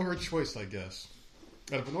 It's still her choice, I guess.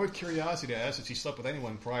 Out of annoyed curiosity, I asked if she slept with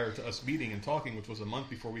anyone prior to us meeting and talking, which was a month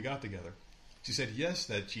before we got together. She said yes,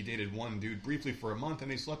 that she dated one dude briefly for a month and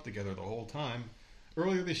they slept together the whole time.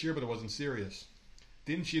 Earlier this year, but it wasn't serious.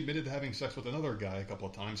 Then she admitted to having sex with another guy a couple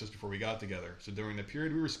of times just before we got together. So during the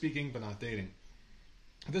period we were speaking, but not dating.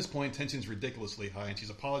 At this point, tension's ridiculously high, and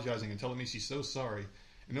she's apologizing and telling me she's so sorry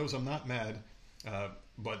and knows I'm not mad,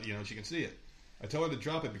 but, she can see it. I tell her to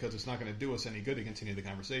drop it because it's not going to do us any good to continue the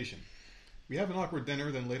conversation. We have an awkward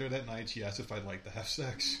dinner, then later that night, she asks if I'd like to have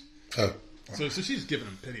sex. Oh. So she's giving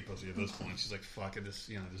him pity pussy at this point. She's like, fuck it, just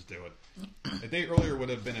do it. A day earlier would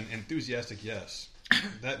have been an enthusiastic yes.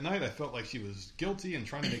 That night, I felt like she was guilty and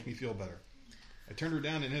trying to make me feel better. I turned her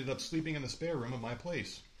down and ended up sleeping in the spare room of my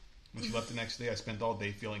place. When she left the next day, I spent all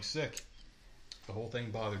day feeling sick. The whole thing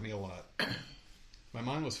bothered me a lot. My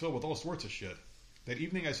mind was filled with all sorts of shit. That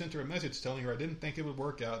evening, I sent her a message telling her I didn't think it would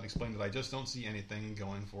work out and explained that I just don't see anything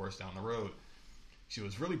going for us down the road. She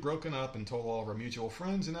was really broken up and told all of our mutual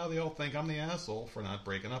friends, and now they all think I'm the asshole for not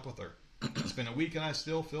breaking up with her. It's been a week and I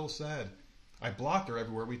still feel sad. I blocked her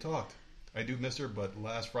everywhere we talked. I do miss her, but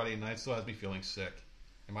last Friday night still has me feeling sick.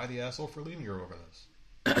 Am I the asshole for leaving her over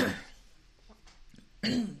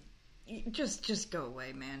this? Just go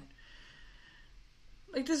away, man.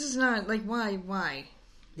 Like, this is not, like, why?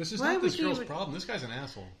 This is not this girl's problem. This guy's an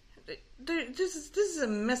asshole. This is a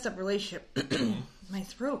messed up relationship. My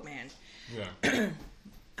throat, man. Yeah.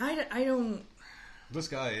 I don't... This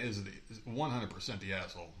guy is 100% the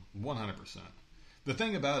asshole. 100%. The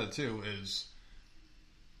thing about it, too, is...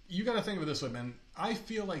 You got to think of it this way, man. I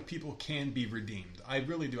feel like people can be redeemed. I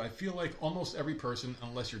really do. I feel like almost every person,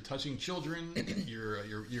 unless you're touching children,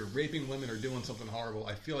 you're raping women or doing something horrible,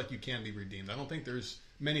 I feel like you can be redeemed. I don't think there's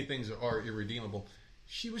many things that are irredeemable.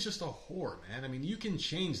 She was just a whore, man. I mean, you can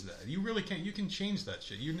change that. You really can. You can change that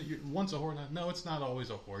shit. You're once a whore. No, it's not always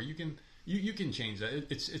a whore. You can change that.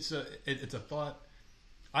 It's a thought.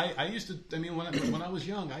 I used to. I mean, when I was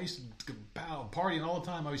young, I used to partying all the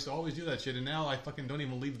time. I used to always do that shit, and now I fucking don't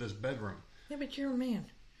even leave this bedroom. Yeah, but you're a man.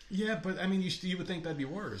 Yeah, but I mean, you would think that'd be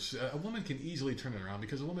worse. A woman can easily turn it around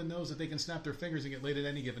because a woman knows that they can snap their fingers and get laid at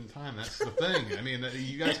any given time. That's the thing. I mean,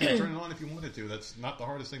 you guys can turn it on if you wanted to. That's not the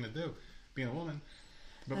hardest thing to do, being a woman.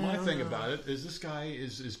 But my thing about it is this guy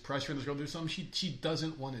is pressuring this girl to do something. She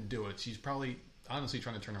doesn't want to do it. She's probably honestly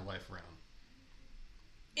trying to turn her life around.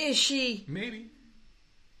 Is she? Maybe.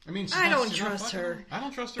 I mean, I don't trust her. I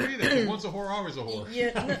don't trust her either. Once a whore, always a whore.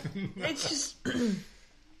 Yeah, no, it's just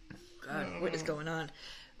God, what is going on?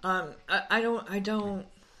 I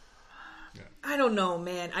don't know,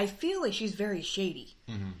 man. I feel like she's very shady.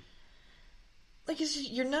 Mm-hmm. Like,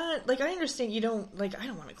 you're not, like, I understand you don't, like, I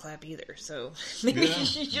don't want to clap either, so maybe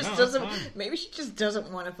she just doesn't, maybe she just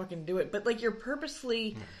doesn't want to fucking do it, but, like, you're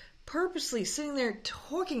purposely sitting there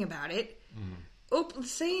talking about it,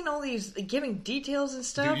 saying all these, like, giving details and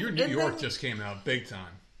stuff. Dude, your New York just came out big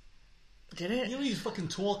time. Did it? You know, he's fucking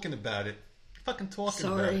talking about it. Fucking talking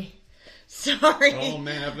about it. Sorry. Oh,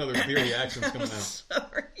 man, I have another beer reactions coming out.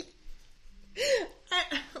 Sorry.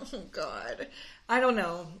 Oh, God. I don't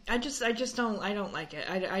know. I just don't. I don't like it.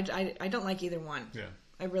 I don't like either one. Yeah.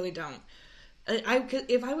 I really don't.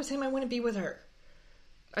 If I was him, I wouldn't be with her.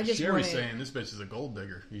 Sherry's saying this bitch is a gold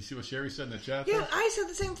digger. You see what Sherry said in the chat? Yeah, I said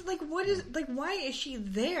the same thing. Like, what is? Like, why is she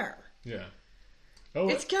there? Yeah. Oh,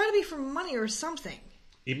 it's got to be for money or something.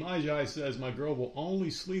 Imajai says my girl will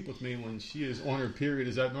only sleep with me when she is on her period.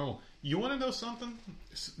 Is that normal? You want to know something?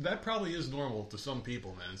 That probably is normal to some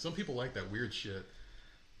people, man. Some people like that weird shit.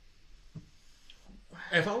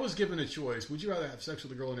 If I was given a choice, would you rather have sex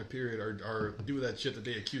with a girl on her period or do that shit that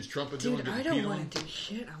they accuse Trump of doing? Dude, I don't want to do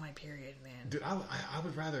shit on my period, man. Dude, I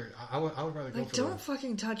would rather go like, for don't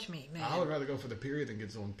fucking touch me, man. I would rather go for the period than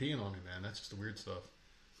get someone peeing on me, man. That's just the weird stuff.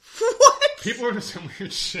 What? People are into some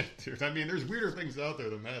weird shit, dude. I mean, there's weirder things out there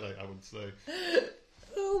than that, I would say.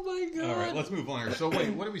 Oh my God. All right, let's move on here. So wait,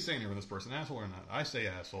 what are we saying here with this person? Asshole or not? I say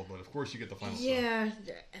asshole, but of course you get the final say. Yeah,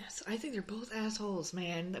 I think they're both assholes,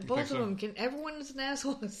 man. Both of them can. Everyone is an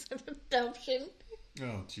asshole. It's an adoption.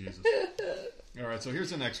 Oh, Jesus. All right, so here's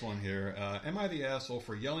the next one here. Am I the asshole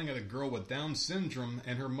for yelling at a girl with Down syndrome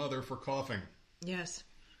and her mother for coughing? Yes.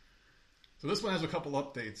 So this one has a couple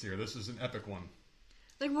updates here. This is an epic one.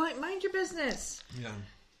 Like, what? Mind your business. Yeah.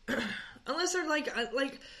 Unless they're like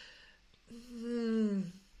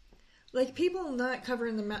people not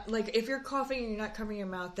covering the mouth. Like, if you're coughing and you're not covering your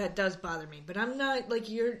mouth, that does bother me. But I'm not, like,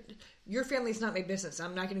 your family's not my business.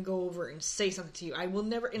 I'm not going to go over and say something to you. I will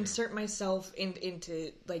never insert myself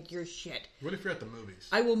into, like, your shit. What if you're at the movies?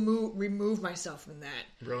 I will remove myself from that.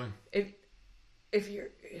 Really? If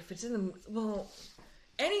it's in the, well,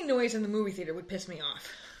 any noise in the movie theater would piss me off.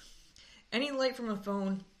 Any light from a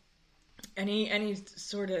phone, any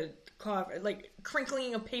sort of cough, like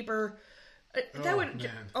crinkling of paper,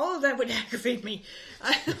 all of that would aggravate me.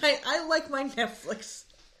 I like my Netflix.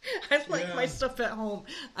 I like my stuff at home.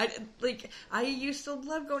 I used to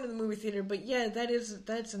love going to the movie theater, but yeah,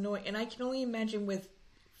 that's annoying. And I can only imagine with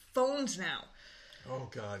phones now. Oh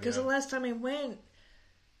God! Because the last time I went,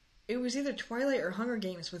 it was either Twilight or Hunger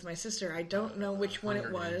Games with my sister. I don't know which one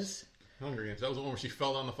it was. Hunger Games. That was the one where she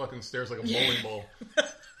fell down the fucking stairs like a bowling ball.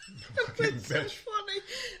 That's so funny.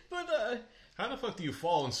 But how the fuck do you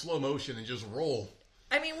fall in slow motion and just roll?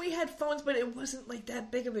 I mean, we had phones, but it wasn't like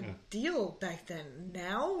that big of a deal back then.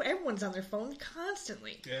 Now everyone's on their phone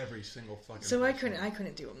constantly. Every single fucking. So I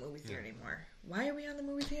couldn't do a movie theater anymore. Why are we on the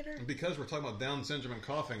movie theater? Because we're talking about Down syndrome and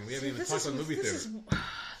coughing. We haven't even talked about movie theater.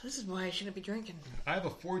 This is why I shouldn't be drinking. I have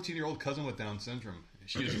a 14-year-old cousin with Down syndrome.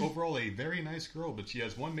 She is overall a very nice girl, but she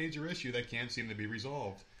has one major issue that can't seem to be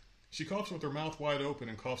resolved. She coughs with her mouth wide open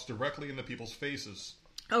and coughs directly into people's faces.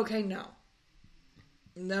 Okay, no.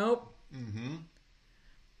 Nope. Mm-hmm.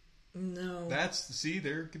 No. See,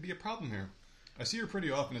 there could be a problem here. I see her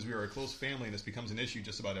pretty often as we are a close family, and this becomes an issue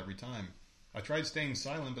just about every time. I tried staying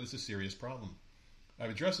silent, but it's a serious problem. I've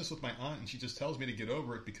addressed this with my aunt, and she just tells me to get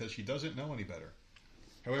over it because she doesn't know any better.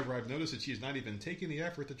 However, I've noticed that she is not even taking the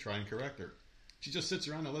effort to try and correct her. She just sits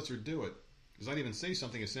around and lets her do it. Does not even say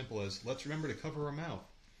something as simple as, let's remember to cover her mouth.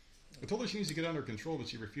 I told her she needs to get under control, but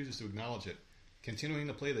she refuses to acknowledge it, continuing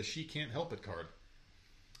to play the she can't help it card.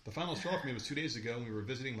 The final straw for me was 2 days ago when we were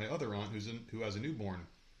visiting my other aunt who has a newborn.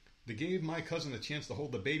 They gave my cousin a chance to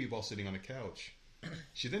hold the baby while sitting on the couch.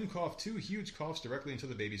 She then coughed 2 huge coughs directly into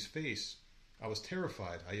the baby's face. I was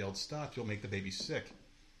terrified. I yelled, "Stop, you'll make the baby sick."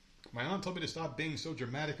 My aunt told me to stop being so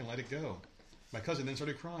dramatic and let it go. My cousin then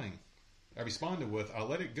started crying. I responded with, "I'll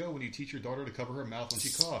let it go when you teach your daughter to cover her mouth when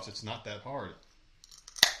she coughs. It's not that hard."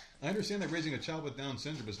 I understand that raising a child with Down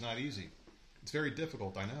syndrome is not easy. It's very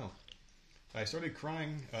difficult, I know. I started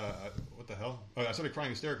crying, what the hell? I started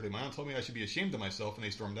crying hysterically. My aunt told me I should be ashamed of myself, and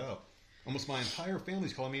they stormed out. Almost my entire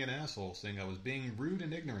family's calling me an asshole, saying I was being rude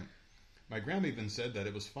and ignorant. My grandma even said that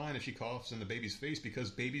it was fine if she coughs in the baby's face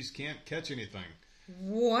because babies can't catch anything.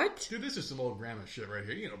 What? Dude, this is some old grandma shit right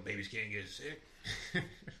here. You know babies can't get sick.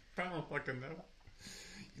 I don't fucking know.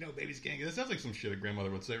 You know babies can't get... That sounds like some shit a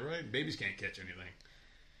grandmother would say, right? Babies can't catch anything.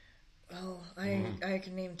 Well, I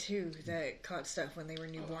can name 2 that caught stuff when they were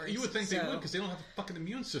newborns. You would think they would because they don't have a fucking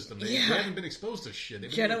immune system. They haven't been exposed to shit.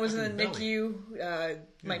 Jenna was in the NICU.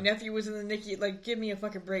 My nephew was in the NICU. Like, give me a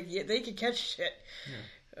fucking break. Yeah, they could catch shit.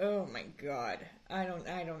 Yeah. Oh my god. I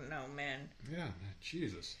don't know, man. Yeah,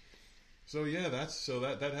 Jesus. So yeah,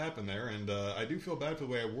 that happened there, and I do feel bad for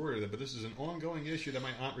the way I worded it, but this is an ongoing issue that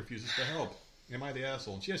my aunt refuses to help. Am I the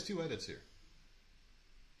asshole? And she has 2 edits here.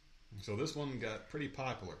 So this one got pretty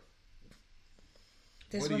popular.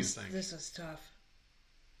 What do you think? This is tough.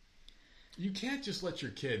 You can't just let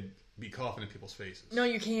your kid be coughing in people's faces. No,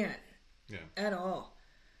 you can't. Yeah. At all.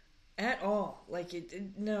 Like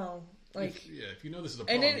no. Like if you know this is a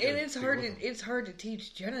problem, and it's hard to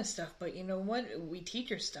teach Jenna stuff, but you know what? We teach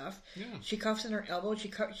her stuff. Yeah. She coughs in her elbow. She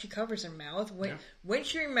covers her mouth when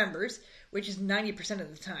she remembers, which is 90%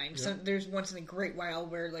 of the time. So there's once in a great while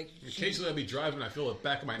where like occasionally I'll be driving, I feel the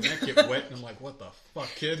back of my neck get wet, and I'm like, "What the fuck,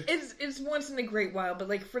 kid?" It's once in a great while, but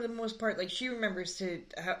like for the most part, like she remembers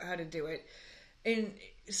how to do it, and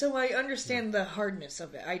so I understand the hardness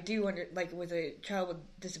of it. I do like with a child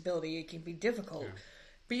with disability, it can be difficult. Yeah.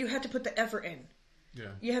 But you have to put the effort in.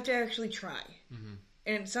 Yeah. You have to actually try. Mm-hmm.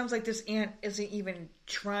 And it sounds like this aunt isn't even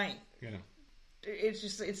trying. Yeah.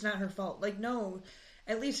 It's not her fault. Like, no,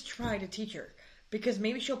 at least try to teach her. Because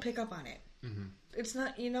maybe she'll pick up on it. Mm-hmm. It's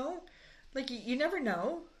not, like, you never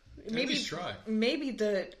know. Maybe, at least try. Maybe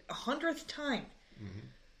the 100th time,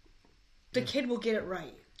 the kid will get it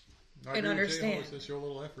right. And understand. It's your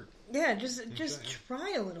little effort. Yeah, just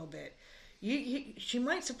try a little bit. She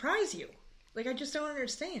might surprise you. Like, I just don't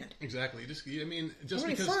understand. Exactly. Just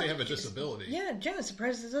because they have a disability. Yeah, Jenna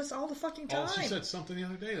surprises us all the fucking time. She said something the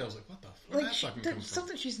other day that I was like, what the fuck? Like, that fucking comes from?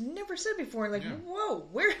 Something she's never said before. Like, whoa,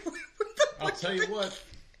 where the I'll tell you what.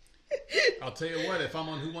 If I'm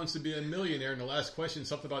on Who Wants to Be a Millionaire and the last question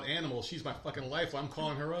something about animals, she's my fucking life. I'm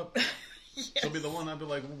calling her up. Yes. She'll be the one I'll be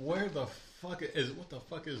like, what the fuck is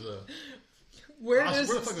a... Where the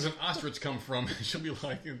fuck does an ostrich come from? She'll be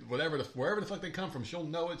like, wherever the fuck they come from, she'll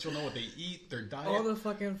know it. She'll know what they eat, their diet, all the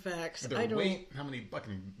fucking facts, their weight, how many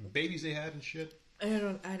fucking babies they had and shit. I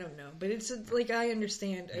don't know, but it's like I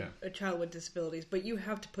understand a child with disabilities, but you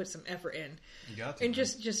have to put some effort in. You got to, and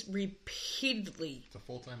just repeatedly. It's a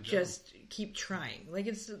full-time job. Just keep trying. Like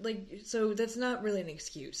it's like so that's not really an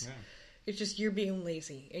excuse. Yeah. It's just you're being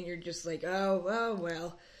lazy, and you're just like, oh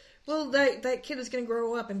well. Well, that kid is going to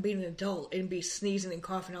grow up and be an adult and be sneezing and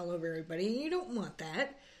coughing all over everybody, and you don't want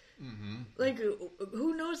that. Mm-hmm. Like,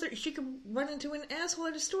 who knows that she could run into an asshole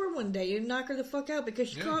at a store one day and knock her the fuck out because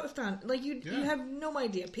she coughed on. Like, you have no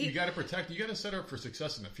idea. You got to protect. You got to set her up for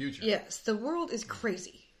success in the future. Yes, the world is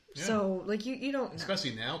crazy. Yeah. So, like, you don't know.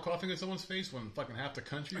 Especially now, coughing in someone's face when fucking half the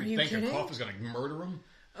country you think a cough is going to murder them.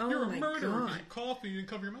 Oh, you're my a murderer. God. You cough and you didn't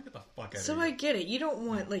cover your mouth. Get the fuck out of here. So I get it. You don't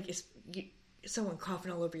want, like... someone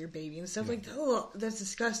coughing all over your baby and stuff like that. Oh, that's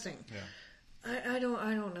disgusting. Yeah. I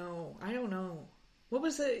don't know. What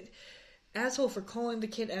was the asshole for calling the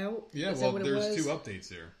kid out? Yeah, well, there's 2 updates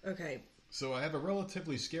here. Okay. So I have a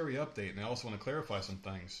relatively scary update, and I also want to clarify some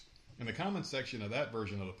things. In the comments section of that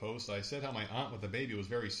version of the post, I said how my aunt with the baby was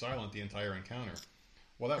very silent the entire encounter.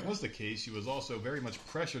 While that was the case, she was also very much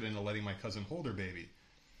pressured into letting my cousin hold her baby.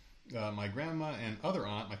 My grandma and other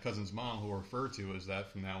aunt, my cousin's mom, who I'll refer to as that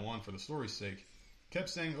from now on for the story's sake, kept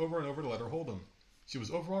saying over and over to let her hold him. She was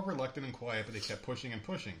overall reluctant and quiet, but they kept pushing and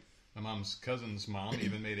pushing. My mom's cousin's mom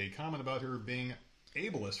even made a comment about her being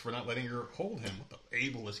ableist for not letting her hold him. What the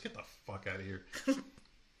ableist? Get the fuck out of here.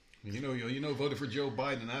 You know, voted for Joe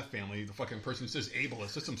Biden in that family. The fucking person who says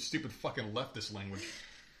ableist. That's some stupid fucking leftist language.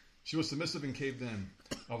 She was submissive and caved in.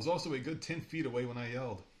 I was also a good 10 feet away when I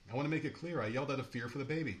yelled. I want to make it clear, I yelled out of fear for the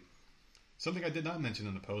baby. Something I did not mention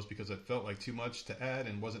in the post because it felt like too much to add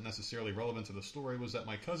and wasn't necessarily relevant to the story was that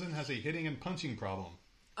my cousin has a hitting and punching problem.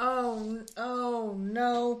 Oh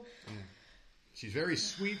no. Yeah. She's very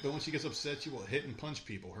sweet, but when she gets upset, she will hit and punch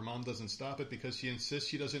people. Her mom doesn't stop it because she insists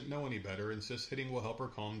she doesn't know any better, insists hitting will help her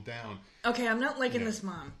calm down. Okay, I'm not liking this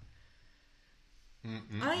mom.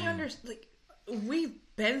 I understand. Like, we've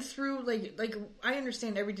been through, like I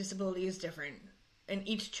understand every disability is different, and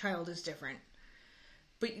each child is different.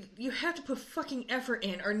 But you have to put fucking effort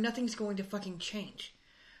in, or nothing's going to fucking change.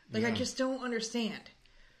 Like, I just don't understand.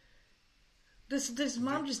 This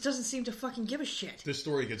mom just doesn't seem to fucking give a shit. This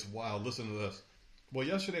story gets wild. Listen to this. Well,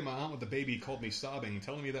 yesterday my aunt with the baby called me sobbing,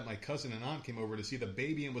 telling me that my cousin and aunt came over to see the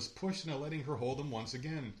baby and was pushed into letting her hold him once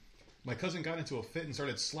again. My cousin got into a fit and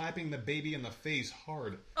started slapping the baby in the face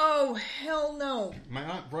hard. Oh, hell no. My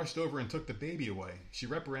aunt rushed over and took the baby away. She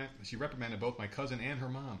reprimanded both my cousin and her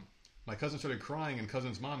mom. My cousin started crying and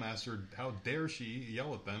cousin's mom asked her how dare she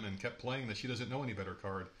yell at them and kept playing the she doesn't know any better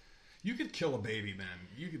card. You could kill a baby, man.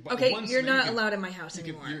 You're not allowed in my house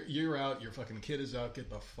anymore. You're out. Your fucking kid is out. Get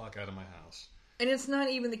the fuck out of my house. And it's not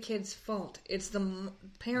even the kid's fault. It's the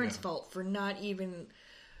parents' fault for not even...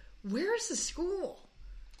 Where's the school?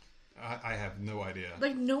 I have no idea.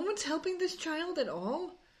 Like, no one's helping this child at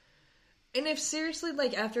all? And if seriously,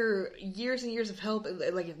 like, after years and years of help,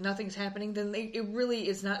 like, if nothing's happening, then it really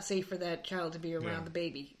is not safe for that child to be around the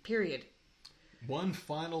baby. Period. One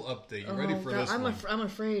final update. You ready for this I'm one? I'm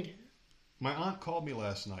afraid. My aunt called me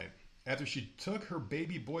last night. After she took her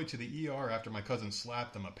baby boy to the ER after my cousin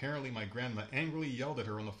slapped him, apparently my grandma angrily yelled at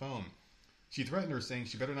her on the phone. She threatened her, saying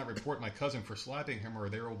she better not report my cousin for slapping him or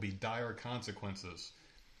there will be dire consequences.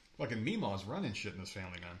 Fucking Meemaw's running shit in this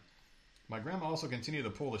family, man. My grandma also continued to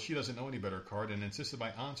pull the she doesn't know any better card and insisted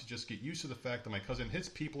my aunt should just get used to the fact that my cousin hits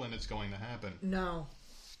people and it's going to happen. No.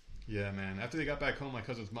 Yeah, man. After they got back home, my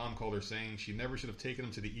cousin's mom called her saying she never should have taken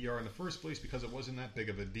him to the ER in the first place because it wasn't that big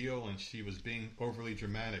of a deal and she was being overly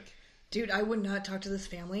dramatic. Dude, I would not talk to this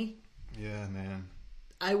family. Yeah, man.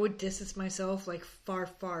 I would distance myself like far,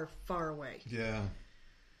 far, far away. Yeah.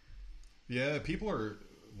 Yeah, people are...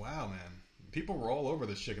 Wow, man. People were all over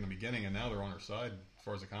this chick in the beginning and now they're on her side. As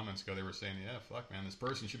far as the comments go, they were saying, yeah, fuck, man, this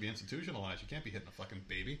person should be institutionalized. You can't be hitting a fucking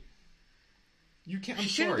baby. You can't... I'm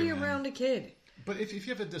shouldn't sorry, be man. Around a kid. But if you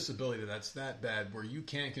have a disability that's that bad where you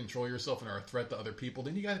can't control yourself and are a threat to other people,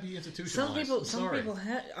 then you got to be institutionalized. Some people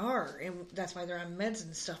are, and that's why they're on meds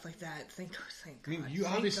and stuff like that. Thank God. I mean, you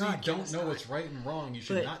obviously don't know what's right and wrong. You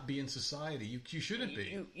should not be in society. You shouldn't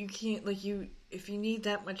be. You can't, like, if you need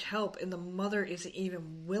that much help and the mother isn't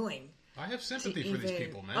even willing. I have sympathy for these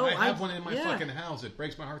people, man. I have one in my fucking house. It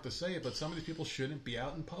breaks my heart to say it, but some of these people shouldn't be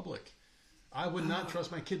out in public. I would not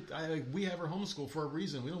trust my kid. We have her homeschooled for a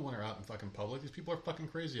reason. We don't want her out in fucking public. These people are fucking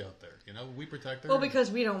crazy out there. You know, we protect her. Well,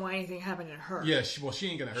 because we don't want anything happening to her. Yeah, she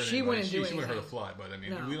ain't gonna hurt anybody. She wouldn't hurt a fly. But I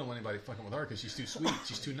mean, we don't want anybody fucking with her because she's too sweet.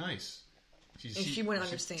 She's too nice. She wouldn't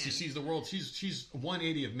understand. She sees the world. She's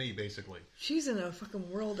 180 of me, basically. She's in a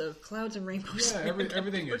fucking world of clouds and rainbows. Yeah,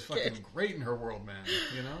 everything is fucking great in her world, man.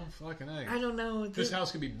 You know, fucking A. I don't know. This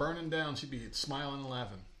house could be burning down. She'd be smiling and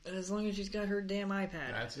laughing. And as long as she's got her damn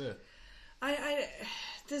iPad. That's it.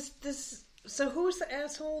 So who's the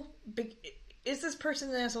asshole? Is this person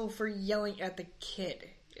an asshole for yelling at the kid?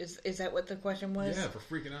 Is that what the question was? Yeah, for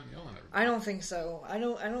freaking out and yelling at everybody. I don't think so. I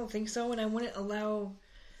don't think so, and I wouldn't allow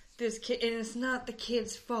this kid. And it's not the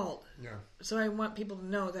kid's fault. Yeah. So I want people to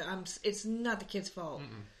know that it's not the kid's fault.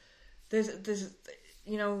 Mm-mm. This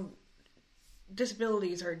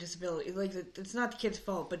disabilities are disabilities. Like, it's not the kid's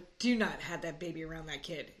fault, but do not have that baby around that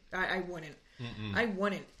kid. I wouldn't. Mm-mm. I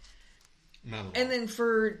wouldn't. Not at all. And then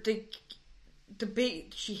for the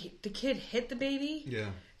kid hit the baby. Yeah.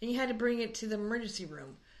 And you had to bring it to the emergency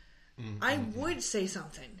room. Mm-hmm. I would say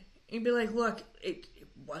something. You'd be like, "Look, it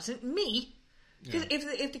wasn't me." Because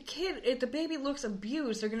if the baby looks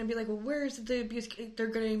abused, they're going to be like, "Well, where is the abuse?" They're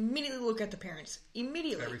going to immediately look at the parents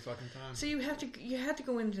immediately. Every fucking time. So you have to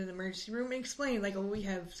go into the emergency room and explain, like, "Oh, we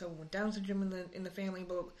have someone with Down syndrome in the family."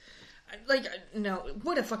 But like, no,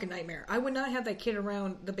 what a fucking nightmare! I would not have that kid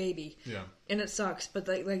around the baby. Yeah, and it sucks, but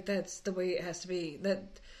like that's the way it has to be.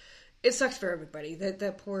 It sucks for everybody.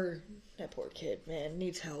 That poor kid, man,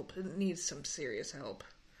 needs help. It needs some serious help.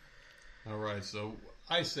 All right, so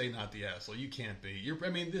I say not the asshole. You can't be.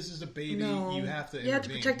 This is a baby. No. You have to intervene. You have to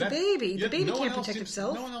protect the baby. The baby can't protect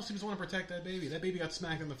himself. No one else seems to want to protect that baby. That baby got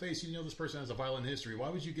smacked in the face. You know this person has a violent history. Why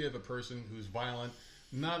would you give a person who's violent,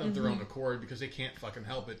 not of their own accord, because they can't fucking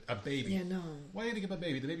help it, a baby? Yeah, no. Why do you think of a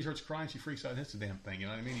baby? The baby starts crying, she freaks out and hits the damn thing. You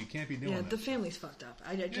know what I mean? You can't be doing that. Yeah, the family's fucked up.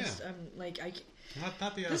 I'm like,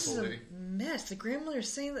 Not the this asshole is lady. a mess. The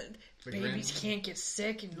grandmother's saying that babies can't get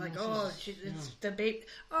sick and it's the baby.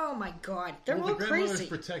 Oh my god, they're all the grandmother's crazy.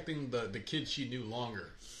 protecting the kid she knew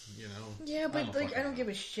longer. You know. Yeah, but I don't give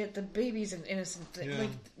a shit. The baby's an innocent thing. Yeah.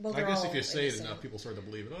 Like, I guess if you say innocent. it enough, people start to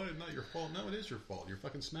believe it. Oh, it's not your fault. No, it is your fault. You're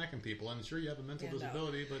fucking smacking people. I'm sure you have a mental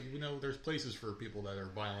disability, but there's places for people that are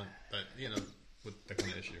violent. That with that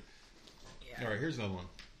kind of issue. Yeah. All right, here's another one.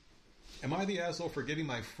 Am I the asshole for giving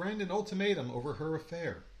my friend an ultimatum over her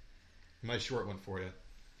affair? Nice short one for you.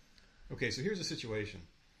 Okay, so here's the situation.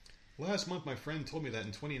 Last month, my friend told me that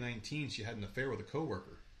in 2019 she had an affair with a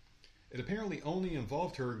coworker. It apparently only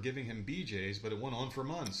involved her giving him BJs, but it went on for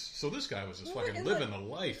months. So this guy was just fucking living the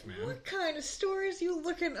life, man. What kind of stories you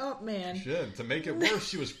looking up, man? Shit. To make it worse,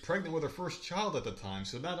 she was pregnant with her first child at the time.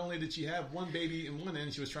 So not only did she have one baby in one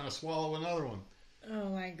end, she was trying to swallow another one. Oh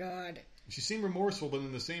my god. She seemed remorseful, but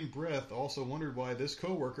in the same breath also wondered why this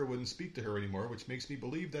coworker wouldn't speak to her anymore, which makes me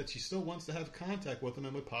believe that she still wants to have contact with him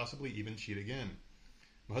and would possibly even cheat again.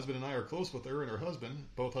 My husband and I are close with her and her husband.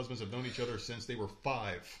 Both husbands have known each other since they were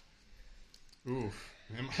 5. Oof.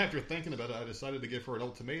 And after thinking about it, I decided to give her an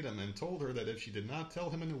ultimatum and told her that if she did not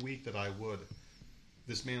tell him in a week, that I would.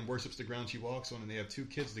 This man worships the ground she walks on, and they have 2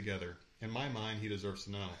 kids together. In my mind, he deserves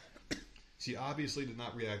to know. She obviously did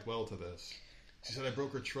not react well to this. She said I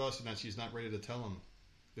broke her trust and that she's not ready to tell him.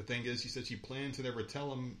 The thing is, she said she planned to never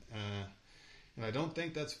tell him, and I don't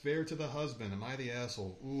think that's fair to the husband. Am I the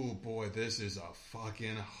asshole? Ooh, boy, this is a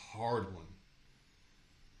fucking hard one.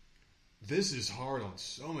 This is hard on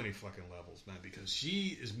so many fucking levels, man, because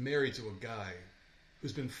she is married to a guy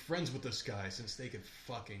who's been friends with this guy since they could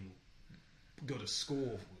fucking go to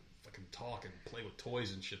school, fucking talk and play with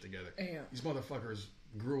toys and shit together. Yeah. These motherfuckers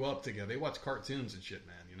grew up together. They watch cartoons and shit,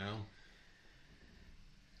 man, you know?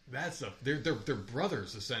 They're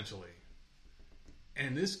brothers, essentially.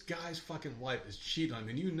 And this guy's fucking wife is cheating on him,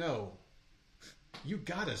 and you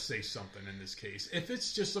gotta say something in this case. If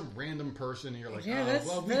it's just some random person, and you're like,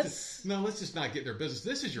 let's just not get in their business.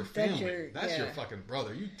 This is your family. That's your fucking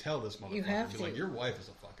brother. You tell this motherfucker. You have to. Like, your wife is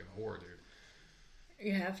a fucking whore, dude.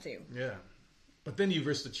 You have to. Yeah. But then you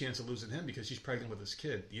risk the chance of losing him because she's pregnant with his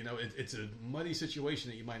kid. You know, it's a muddy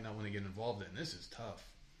situation that you might not want to get involved in. This is tough.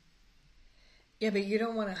 Yeah, but you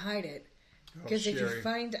don't want to hide it. Because if you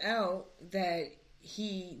find out that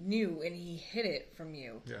he knew and he hid it from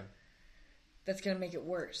you, that's going to make it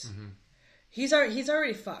worse. Mm-hmm. He's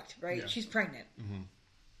already fucked, right? Yeah. She's pregnant. Mm-hmm.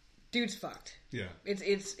 Dude's fucked. Yeah.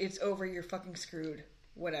 It's over, you're fucking screwed.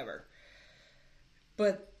 Whatever.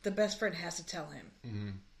 But the best friend has to tell him. Mm-hmm.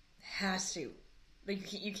 Has to.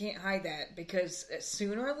 Like, you can't hide that because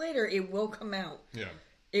sooner or later it will come out. Yeah.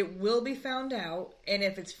 It will be found out, and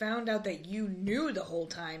if it's found out that you knew the whole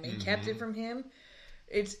time and kept it from him,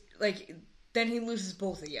 it's like, then he loses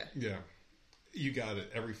both of you. Yeah. You got it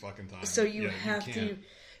every fucking time. So you have to.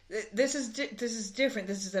 This is different.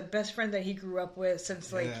 This is a best friend that he grew up with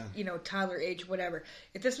since toddler age, whatever.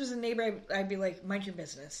 If this was a neighbor, I'd be like, mind your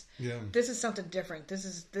business. Yeah. This is something different. This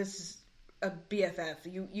is a BFF.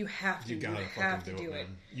 You have to. You have to do it.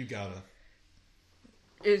 You gotta.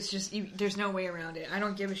 It's just, there's no way around it. I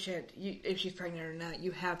don't give a shit if she's pregnant or not.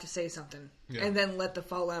 You have to say something. Yeah. And then let the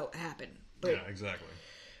fallout happen. But yeah, exactly.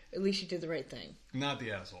 At least you did the right thing. Not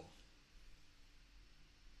the asshole.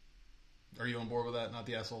 Are you on board with that? Not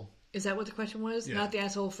the asshole? Is that what the question was? Yeah. Not the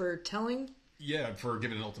asshole for telling? Yeah, for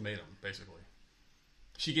giving an ultimatum, basically.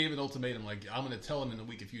 She gave an ultimatum, like, I'm going to tell him in a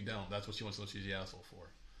week if you don't. That's what she wants to know she's the asshole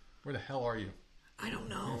for. Where the hell are you? I don't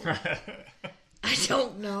know. I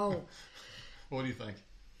don't know. What do you think?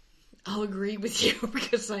 I'll agree with you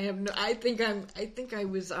because I have no. I think I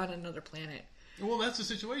was on another planet. Well, that's the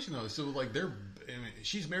situation though. So like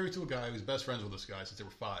she's married to a guy who's best friends with this guy since they were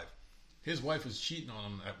 5. His wife was cheating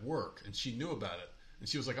on him at work, and she knew about it. And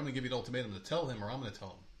she was like, "I'm going to give you an ultimatum to tell him, or I'm going to tell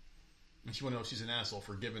him." And she wanted to know if she's an asshole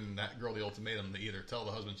for giving that girl the ultimatum to either tell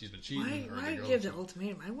the husband she's been cheating. Why give the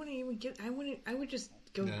ultimatum? I wouldn't even give. I would just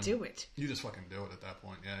go do it. You just fucking do it at that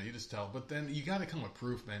point. Yeah, you just tell. But then you got to come with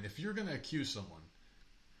proof, man. If you're going to accuse someone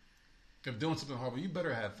of doing something horrible, you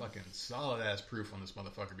better have fucking solid ass proof on this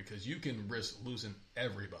motherfucker because you can risk losing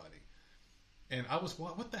everybody. And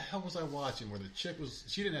what the hell was I watching where the chick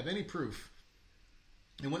she didn't have any proof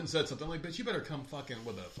and went and said something. I'm like, bitch, you better come fucking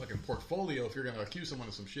with a fucking portfolio if you're going to accuse someone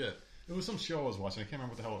of some shit. It was some show I was watching. I can't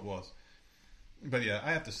remember what the hell it was. But yeah,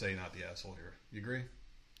 I have to say not the asshole here. You agree?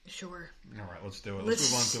 Sure. All right, let's do it.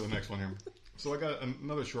 Let's move on to the next one here. So I got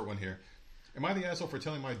another short one here. Am I the asshole for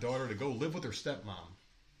telling my daughter to go live with her stepmom?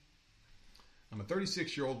 I'm a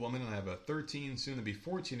 36-year-old woman, and I have a 13, soon-to-be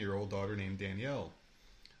 14-year-old daughter named Danielle.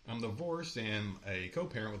 I'm divorced and a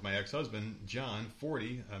co-parent with my ex-husband, John,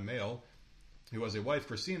 40, a male, who has a wife,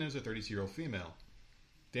 Christina, who's a 32-year-old female.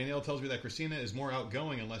 Danielle tells me that Christina is more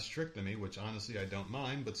outgoing and less strict than me, which honestly I don't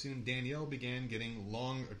mind, but soon Danielle began getting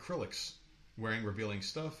long acrylics, wearing revealing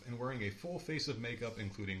stuff, and wearing a full face of makeup,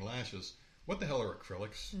 including lashes. What the hell are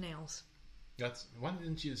acrylics? Nails. Why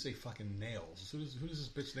didn't you just say fucking nails? Who does this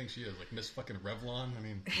bitch think she is? Like Miss fucking Revlon? I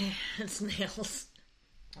mean... It's nails.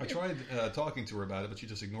 I tried talking to her about it, but she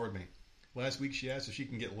just ignored me. Last week she asked if she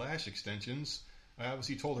can get lash extensions. I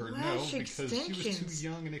obviously told her no, because she was too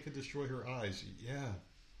young and it could destroy her eyes. Yeah.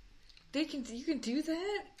 You can do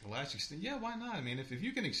that? Lash extension? Yeah, why not? I mean, if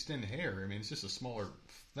you can extend hair, I mean, it's just a smaller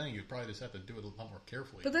thing. You'd probably just have to do it a lot more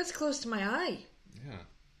carefully. But that's close to my eye. Yeah.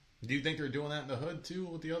 Do you think they're doing that in the hood, too,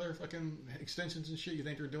 with the other fucking extensions and shit? You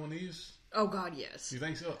think they're doing these? Oh, God, yes. You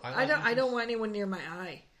think so? I don't want anyone near my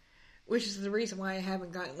eye. Which is the reason why I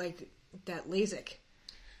haven't gotten, like, that LASIK.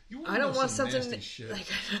 I don't want something shit. Like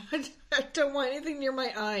I don't want anything near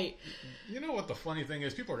my eye. You know what the funny thing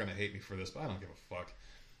is? People are going to hate me for this, but I don't give a fuck.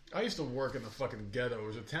 I used to work in the fucking ghetto.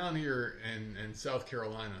 There's a town here in South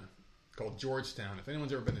Carolina called Georgetown. If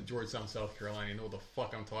anyone's ever been to Georgetown, South Carolina, you know what the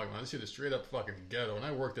fuck I'm talking about. This shit is straight up fucking ghetto, and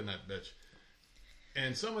I worked in that bitch.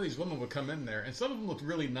 And some of these women would come in there, and some of them looked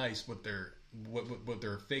really nice with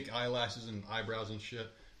their fake eyelashes and eyebrows and shit.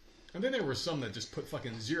 And then there were some that just put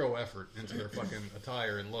fucking zero effort into their fucking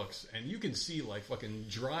attire and looks. And you can see like fucking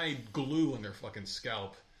dried glue in their fucking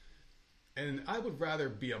scalp. And I would rather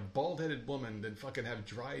be a bald-headed woman than fucking have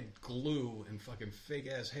dried glue and fucking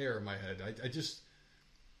fake-ass hair in my head. I just...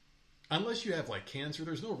 Unless you have like cancer,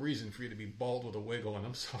 there's no reason for you to be bald with a wig on.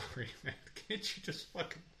 I'm sorry, man. Can't you just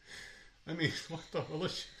fucking... I mean, what the...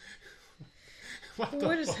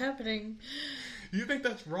 What is happening? You think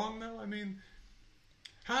that's wrong, though? I mean...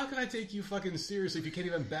 How can I take you fucking seriously if you can't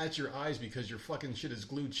even bat your eyes because your fucking shit is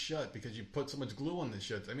glued shut because you put so much glue on this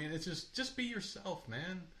shit? I mean, it's just be yourself,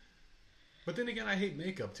 man. But then again, I hate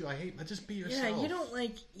makeup too. Just be yourself. Yeah,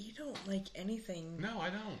 you don't like anything. No, I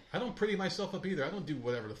don't. I don't pretty myself up either. I don't do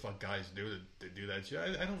whatever the fuck guys do to do that shit.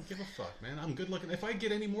 I don't give a fuck, man. I'm good looking. If I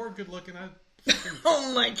get any more good looking, I fucking...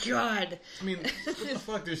 Oh my god. I mean, what the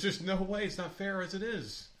fuck? There's just no way. It's not fair as it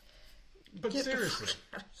is. But seriously.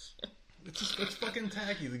 It's fucking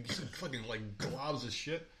tacky. Fucking like globs of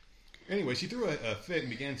shit. Anyway, she threw a fit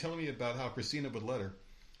and began telling me about how Christina would let her.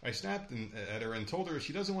 I snapped at her and told her if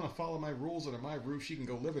she doesn't want to follow my rules under my roof, she can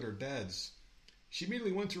go live at her dad's. She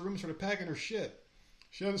immediately went to her room and started packing her shit.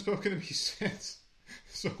 She hasn't spoken to me since.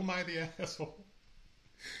 So am I the asshole?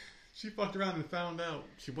 She fucked around and found out.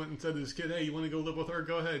 She went and said to this kid, hey, you want to go live with her?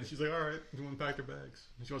 Go ahead. She's like, alright. She went and packed her bags.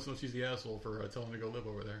 And she wants to know if she's the asshole for telling her to go live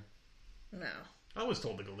over there. No. I was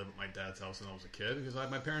told to go live at my dad's house when I was a kid because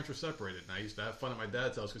my parents were separated. And I used to have fun at my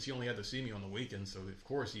dad's house because he only had to see me on the weekends. So, of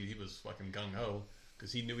course, he was fucking gung-ho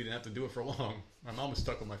because he knew he didn't have to do it for long. My mom was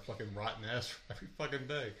stuck with my fucking rotten ass every fucking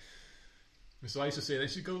day. And so I used to say, they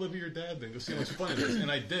should go live with your dad then. Go see how much fun it is.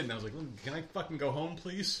 And I did. And I was like, can I fucking go home,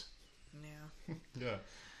 please? Yeah. Yeah.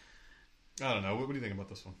 I don't know. What do you think about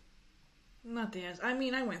this one? Not the asshole. I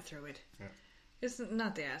mean, I went through it. Yeah. It's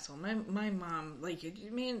not the asshole. My mom, like,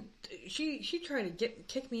 man, she tried to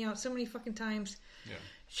kick me out so many fucking times. Yeah.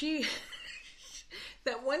 She,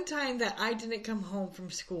 that one time that I didn't come home from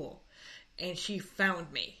school, and she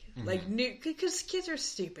found me, mm-hmm. like, because kids are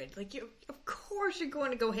stupid. Like, of course you're going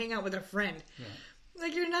to go hang out with a friend. Yeah.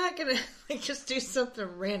 Like, you're not going to, like, just do something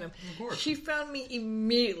random. Of course. She found me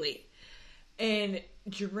immediately, and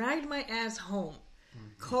dragged my ass home. Mm-hmm.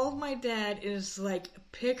 Called my dad, and was like,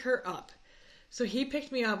 pick her up. So he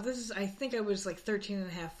picked me up. I think I was like 13 and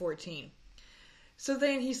a half, 14. So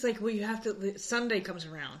then he's like, well, you have to, Sunday comes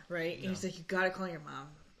around, right? And he's like, you got to call your mom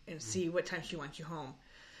and see what time she wants you home.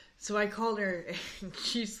 So I called her and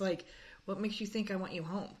she's like, what makes you think I want you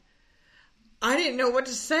home? I didn't know what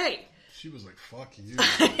to say. She was like, fuck you.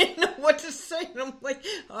 I didn't know what to say. And I'm like,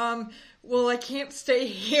 well, I can't stay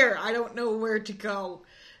here. I don't know where to go.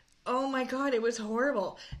 Oh my god, it was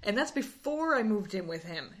horrible. And that's before I moved in with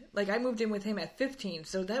him. Like, I moved in with him at 15,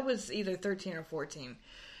 so that was either 13 or 14.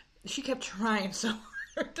 She kept trying so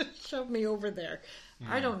hard to shove me over there.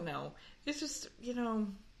 I don't know. It's just,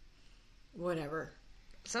 whatever.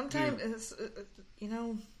 Sometimes, it's,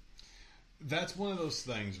 That's one of those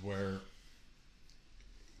things where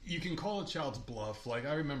you can call a child's bluff. Like,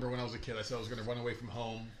 I remember when I was a kid, I said I was going to run away from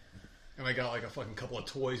home. and I got like a fucking couple of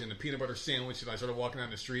toys and a peanut butter sandwich, and I started walking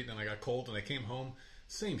down the street, and then I got cold, and I came home.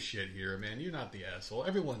 Same shit here, man. You're not the asshole.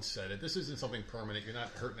 Everyone said it. This isn't something permanent. You're not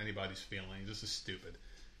hurting anybody's feelings. This is stupid.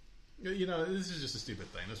 You know, this is just a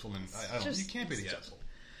stupid thing. This woman, I don't. You can't be the asshole.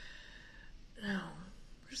 No,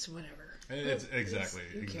 just whatever. It's exactly.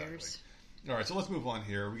 Who cares? All right, so let's move on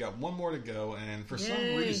here. We got one more to go, and for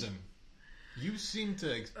some reason, you seem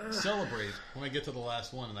to celebrate when I get to the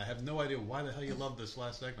last one, and I have no idea why the hell you love this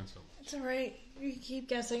last segment so much. It's all right. You can keep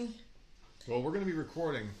guessing. Well, we're going to be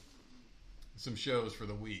recording some shows for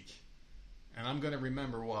the week, and I'm going to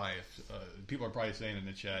remember why. If people are probably saying in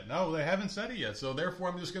the chat, no, they haven't said it yet, so therefore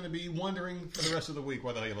I'm just going to be wondering for the rest of the week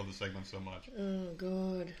why the hell you love the segment so much. Oh,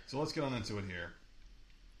 God. So let's get on into it here.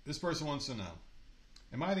 This person wants to know,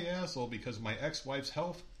 am I the asshole because my ex-wife's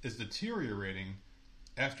health is deteriorating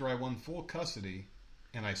after I won full custody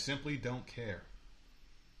and I simply don't care?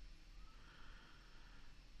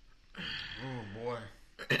 Oh, boy.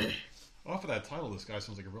 Off of that title, this guy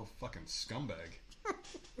sounds like a real fucking scumbag. I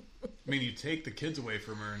mean, you take the kids away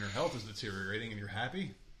from her and her health is deteriorating and you're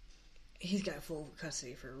happy? He's got full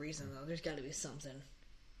custody for a reason, though. There's got to be something.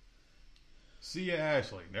 See ya,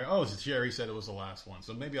 Ashley. Oh, Jerry said it was the last one,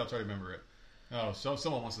 so maybe I'll try to remember it. Oh, so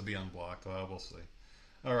someone wants to be unblocked. We'll see.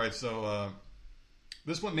 All right, so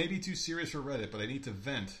this one may be too serious for Reddit, but I need to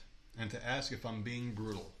vent and to ask if I'm being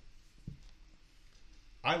brutal.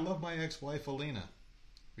 I love my ex-wife, Alina.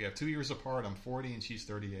 We have 2 years apart. I'm 40 and she's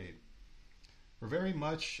 38. We're very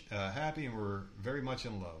much happy and we're very much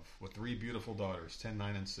in love with 3 beautiful daughters, 10,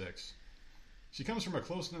 9, and 6. She comes from a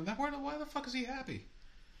close-knit... Why the fuck is he happy?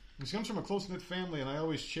 She comes from a close-knit family and I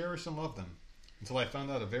always cherish and love them. Until I found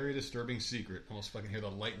out a very disturbing secret. Almost fucking hear the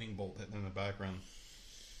lightning bolt hitting in the background.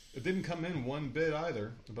 It didn't come in one bit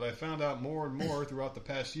either, but I found out more and more throughout the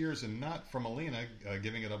past years, and not from Alina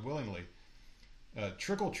giving it up willingly.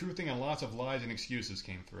 Trickle truthing and lots of lies and excuses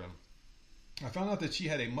came through. I found out that she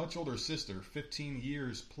had a much older sister, 15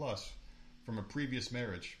 years plus, from a previous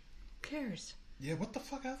marriage. Who cares? Yeah, what the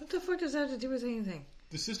fuck? What the fuck does that have to do with anything?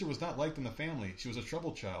 The sister was not liked in the family. She was a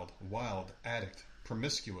troubled child, wild, addict,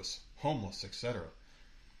 promiscuous, homeless, etc.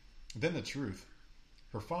 Then the truth.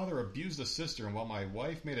 Her father abused the sister, and while my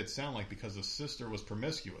wife made it sound like because the sister was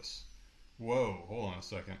promiscuous. Whoa, hold on a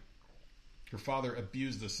second. Her father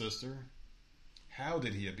abused the sister? How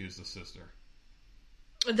did he abuse the sister?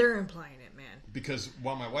 They're implying it, man. Because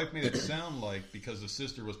while my wife made it sound like because the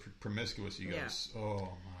sister was promiscuous, he goes, oh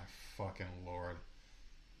my fucking Lord.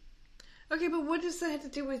 Okay, but what does that have to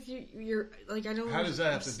do with your like, I don't know. How does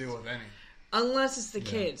that have to do with any? Unless it's the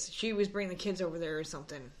kids. She was bringing the kids over there or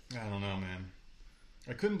something. I don't know, man.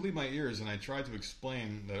 I couldn't believe my ears, and I tried to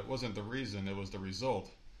explain that it wasn't the reason, it was the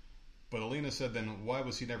result. But Alina said, then why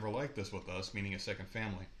was he never like this with us, meaning a second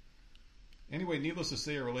family? Anyway, needless to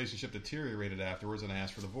say, our relationship deteriorated afterwards, and I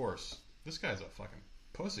asked for divorce. This guy's a fucking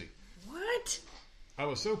pussy. What? I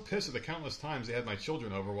was so pissed at the countless times they had my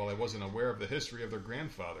children over while I wasn't aware of the history of their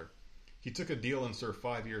grandfather. He took a deal and served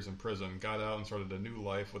 5 years in prison, got out and started a new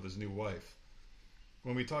life with his new wife.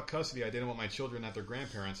 When we talked custody, I didn't want my children at their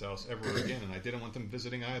grandparents' house ever again, and I didn't want them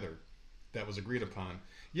visiting either. That was agreed upon.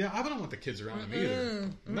 Yeah, I wouldn't want the kids around them either.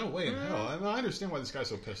 No way in hell. I understand why this guy's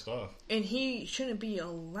so pissed off. And he shouldn't be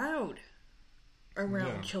allowed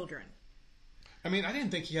around children. I mean, I didn't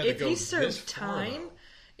think he had to go this far, though.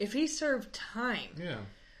 If he served time,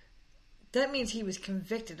 that means he was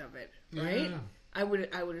convicted of it, right? Yeah. I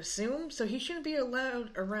would assume. So he shouldn't be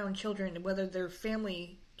allowed around children, whether they're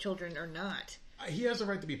family children or not. He has a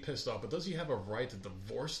right to be pissed off, but does he have a right to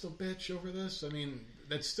divorce the bitch over this? I mean,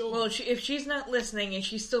 that's still... Well, if she's not listening and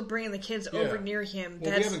she's still bringing the kids over near him...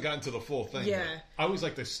 Well, we haven't gotten to the full thing. Yeah. I always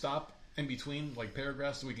like to stop in between like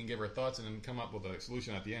paragraphs so we can give our thoughts and then come up with a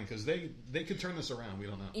solution at the end, because they could turn this around. We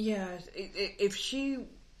don't know. Yeah. If she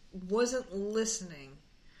wasn't listening,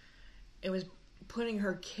 it was putting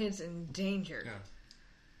her kids in danger. Yeah.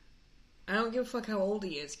 I don't give a fuck how old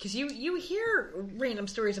he is, because you hear random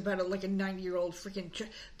stories about it, like a 90-year-old freaking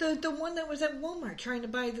the one that was at Walmart trying to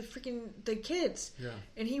buy the kids,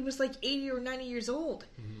 and he was like 80 or 90 years old.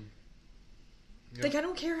 Mm-hmm. Yep. Like, I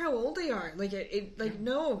don't care how old they are. Like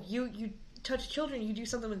no, you touch children, you do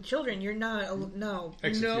something with children. You're not no.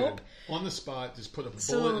 Executed. Nope. On the spot, just put a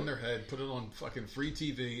bullet in their head, put it on fucking free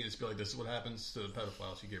TV, and just be like, this is what happens to the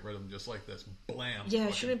pedophiles. You get rid of them just like this. Blam. Yeah,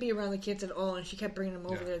 shouldn't be around the kids at all, and she kept bringing them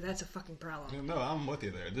over there. That's a fucking problem. No, I'm with you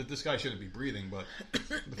there. This guy shouldn't be breathing, but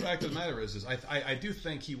the fact of the matter is I do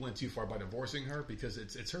think he went too far by divorcing her, because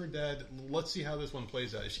it's her dad. Let's see how this one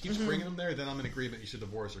plays out. If she keeps bringing them there, then I'm in agreement you should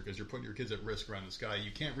divorce her, because you're putting your kids at risk around this guy. You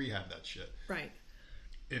can't rehab that shit. Right.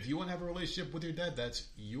 if you want to have a relationship with your dad, that's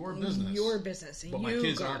your business. Your business. But my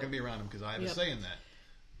kids aren't going to be around him because I have a say in that.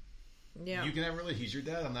 Yeah. You can have a relationship. He's your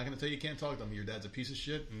dad. I'm not going to tell you can't talk to him. Your dad's a piece of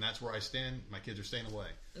shit, and that's where I stand. My kids are staying away.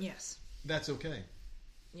 Yes. That's okay.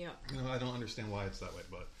 Yeah. I don't understand why it's that way,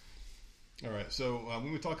 but... All right, so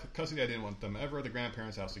when we talk custody, I didn't want them ever at the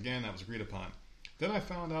grandparents' house again. That was agreed upon. Then I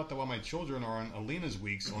found out that while my children are on Alina's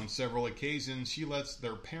weeks, on several occasions, she lets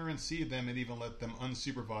their parents see them and even let them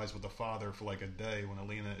unsupervised with the father for like a day when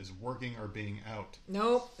Alina is working or being out.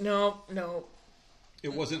 Nope.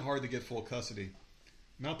 It wasn't hard to get full custody.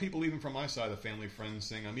 Now people even from my side of family, friends,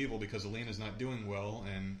 saying I'm evil because Alina's not doing well,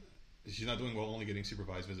 and she's not doing well only getting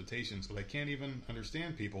supervised visitations. But I can't even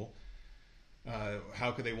understand people.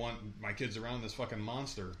 How could they want my kids around this fucking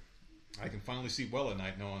monster? I can finally sleep well at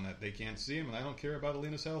night knowing that they can't see him, and I don't care about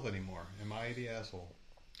Alina's health anymore. Am I the asshole?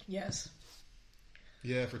 Yes.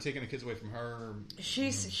 Yeah, for taking the kids away from her.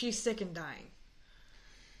 She's sick and dying.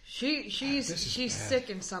 She's sick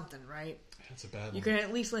and something, right? That's a bad one. You can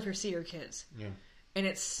at least let her see her kids. Yeah. And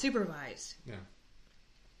it's supervised. Yeah.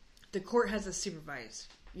 The court has it supervised.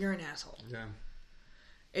 You're an asshole. Yeah.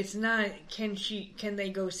 It's not, can they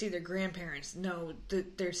go see their grandparents? No,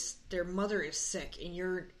 their mother is sick and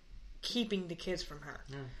you're keeping the kids from her.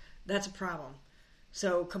 Yeah. That's a problem.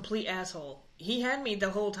 So, complete asshole. He had me the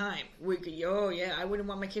whole time. I wouldn't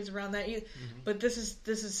want my kids around that either. Mm-hmm. But this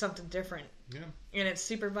is something different. Yeah. And it's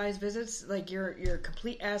supervised visits. Like, you're a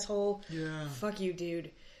complete asshole. Yeah. Fuck you,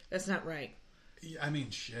 dude. That's not right. Yeah, I mean,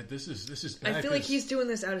 shit, this is bad. I feel like he's doing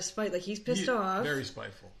this out of spite. Like, he's pissed off. Very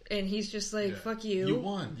spiteful. And he's just like, fuck you. You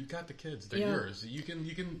won. You got the kids. They're yours. You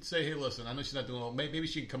can say, hey, listen, I know she's not doing well. Maybe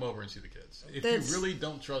she can come over and see the kids. If you really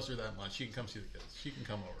don't trust her that much, she can come see the kids. She can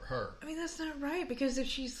come over. Her. I mean, that's not right. Because if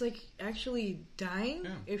she's, like, actually dying,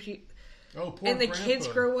 if she... Oh, poor and the grandpa. kids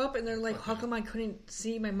grow up and they're like, how come I couldn't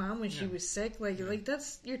see my mom when she was sick? Like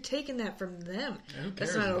that's, you're taking that from them. Yeah, who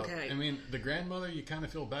cares that's not okay. I mean, the grandmother, you kind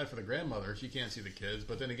of feel bad for the grandmother. She can't see the kids.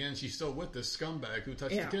 But then again, she's still with this scumbag who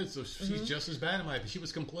touched the kids. So she's just as bad in my opinion. She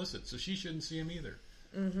was complicit. So she shouldn't see him either.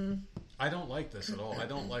 Mm-hmm. I don't like this at all. I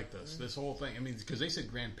don't like this. This whole thing. I mean, because they said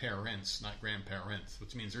grandparents, not grandparents,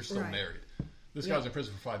 which means they're still married. This guy was in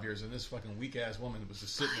prison for 5 years, and this fucking weak-ass woman was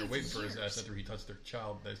just sitting there waiting for his ass after he touched their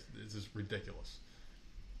child. This is ridiculous.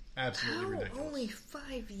 Absolutely ridiculous. Only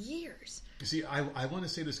 5 years? You see, I want to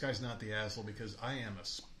say this guy's not the asshole because I am a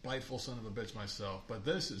spiteful son of a bitch myself, but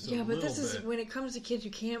this is is when it comes to kids,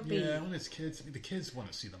 you can't be. Yeah, when it's kids, the kids want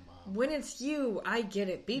to see the mom. When it's you, I get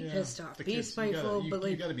it. Be pissed off. Be kids, spiteful, but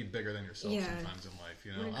like... You got to be bigger than yourself sometimes in life,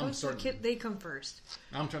 you know? When it comes to the kid, they come first.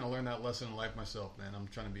 I'm trying to learn that lesson in life myself, man. I'm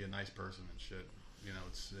trying to be a nice person and shit. You know,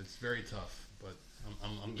 it's very tough, but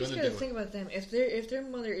I'm going to do it. You just got to think about them. If their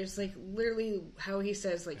mother is like literally how he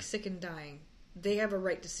says, like sick and dying, they have a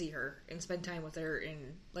right to see her and spend time with her and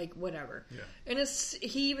like whatever. Yeah. And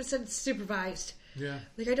he even said supervised. Yeah.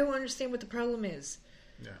 Like I don't understand what the problem is.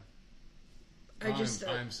 Yeah.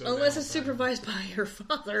 I'm so unless it's supervised by her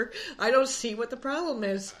father, I don't see what the problem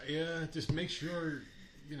is. Yeah, just make sure.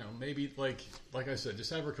 You know, maybe like I said, just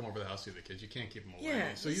have her come over to the house to see the kids. You can't keep them away.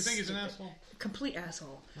 Yeah, so you think he's an asshole? Complete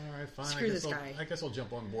asshole. All right, fine. Screw this guy. I guess I'll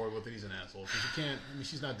jump on board with it. He's an asshole because you can't. I mean,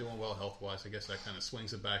 she's not doing well health wise. I guess that kind of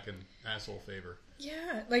swings it back in asshole favor.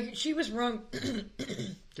 Yeah, like she was wrong.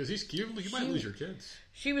 Because you might lose your kids.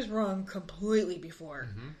 She was wrong completely before,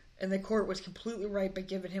 and the court was completely right by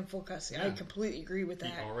giving him full custody. Yeah. I completely agree with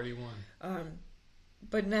that. He already won.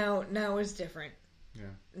 But now is different. Yeah.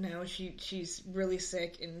 Now she's really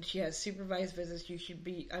sick and she has supervised visits. You should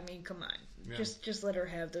be. I mean, come on, just let her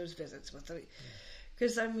have those visits with the.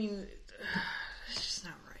 Because I mean, it's just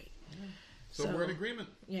not right. Yeah. So we're in agreement.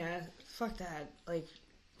 Yeah, fuck that. Like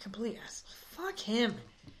complete ass. Fuck him.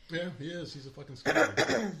 Yeah, he is. He's a fucking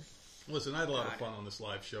scumbag. Listen, I had a lot of fun on this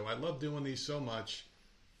live show. I love doing these so much,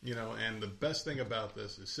 you know. And the best thing about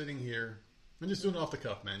this is sitting here. And just doing it off the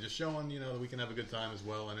cuff, man. Just showing, you know, that we can have a good time as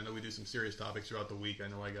well. And I know we do some serious topics throughout the week. I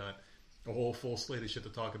know I got a whole full slate of shit to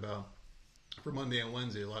talk about for Monday and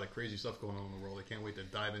Wednesday. A lot of crazy stuff going on in the world. I can't wait to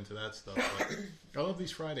dive into that stuff. But I love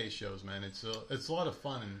these Friday shows, man. It's a lot of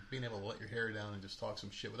fun and being able to let your hair down and just talk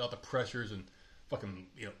some shit without the pressures and fucking,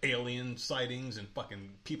 you know, alien sightings and fucking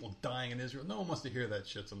people dying in Israel. No one wants to hear that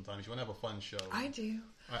shit sometimes. You want to have a fun show. I do.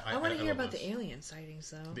 I want to hear about the alien sightings,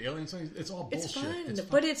 though. The alien sightings? It's all bullshit. It's fun,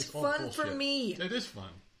 but it's fun for me. It is fun.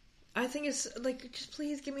 I think it's like, just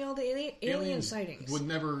please give me all the alien sightings. Would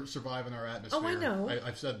never survive in our atmosphere. Oh, I know.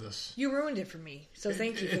 I've said this. You ruined it for me, so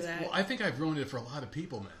thank you for that. Well, I think I've ruined it for a lot of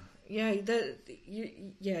people, man.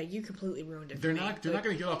 Yeah, you completely ruined it. They're not going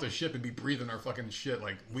to get off the ship and be breathing our fucking shit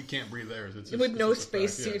like we can't breathe theirs. It's just, with no just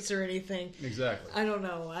spacesuits or anything. Exactly. I don't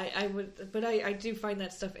know. I would, but I do find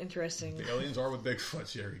that stuff interesting. The aliens are with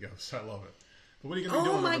Bigfoot. There you go. So I love it. But what are you going to be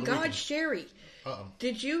doing? Oh my God, weekend? Sherry!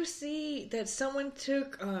 Did you see that someone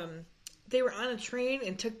took? They were on a train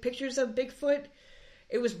and took pictures of Bigfoot.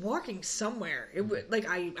 It was walking somewhere. It was like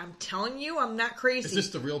I'm telling you, I'm not crazy. Is this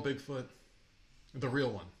the real Bigfoot? The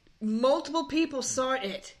real one? Multiple people saw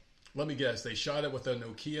it. Let me guess. They shot it with a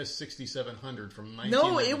Nokia 6700 from 1994.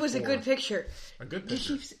 No, it was a good picture. A good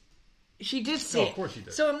picture. She did see it. Of course she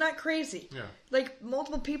did. So I'm not crazy. Yeah. Like,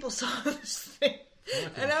 multiple people saw this thing.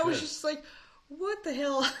 And I was just like, what the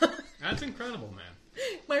hell? That's incredible, man.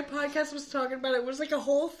 My podcast was talking about it. It was like a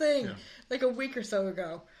whole thing. Yeah. Like a week or so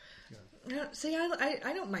ago. Yeah. See,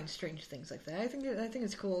 I don't mind strange things like that. I think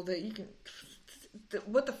it's cool that you can...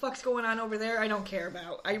 What the fuck's going on over there? I don't care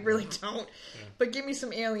about. I really don't. Yeah. But give me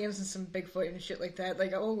some aliens and some Bigfoot and shit like that.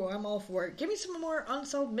 Like, oh, I'm all for it. Give me some more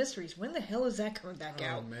Unsolved Mysteries. When the hell is that coming back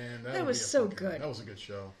out? Oh, man. That was so good. That was a good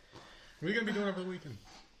show. What are you going to be doing over the weekend?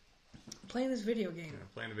 Playing this video game. Yeah,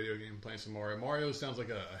 playing a video game, playing some Mario. Mario sounds like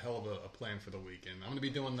a hell of a plan for the weekend. I'm going to be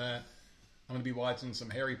doing that. I'm going to be watching some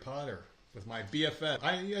Harry Potter with my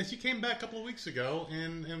BFF. She came back a couple of weeks ago,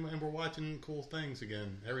 and we're watching cool things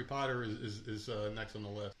again. Harry Potter is next on the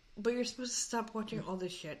list. But you're supposed to stop watching all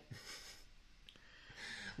this shit.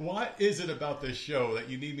 What is it about this show that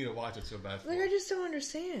you need me to watch it so bad for? Like, I just don't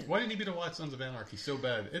understand. Why do you need me to watch Sons of Anarchy so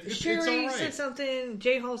bad? Sherry it's all right. said something,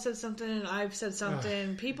 J-Hole said something, I've said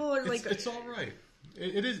something. People are like... It's all right.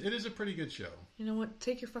 It is a pretty good show. You know what?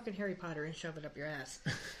 Take your fucking Harry Potter and shove it up your ass.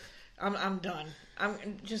 I'm done.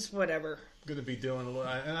 I'm just whatever. Going to be doing a little...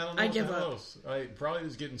 And I don't know I give up. else. I probably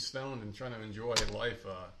just getting stoned and trying to enjoy life.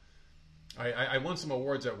 I won some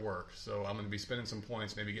awards at work, so I'm going to be spending some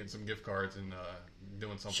points, maybe getting some gift cards and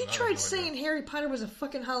doing something. She tried saying Harry Potter was a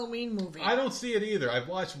fucking Halloween movie. I don't see it either. I've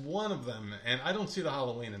watched one of them, and I don't see the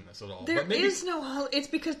Halloween in this at all. There is no... It's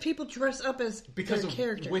because people dress up as because their of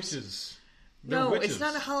characters. Witches. No, witches. It's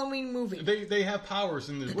not a Halloween movie. They have powers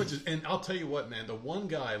and there's witches. And I'll tell you what, man, the one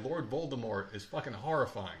guy, Lord Voldemort, is fucking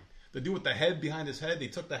horrifying. The dude with the head behind his head, they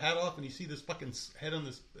took the hat off and you see this fucking head on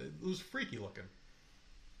this... It was freaky looking.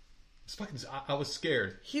 It's fucking... I was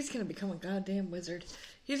scared. He's going to become a goddamn wizard.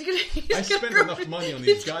 I spent enough money on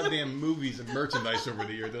these goddamn movies and merchandise over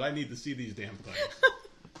the year that I need to see these damn things.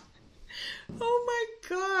 Oh my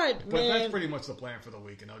god, But that's pretty much the plan for the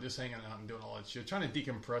week, just hanging out and doing all that shit, trying to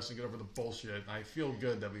decompress and get over the bullshit. I feel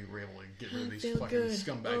good that we were able to get rid of these fucking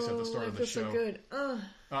scumbags at the start of the show. I feel so good.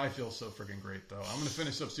 I feel so freaking great, though. I'm going to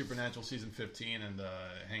finish up Supernatural Season 15 and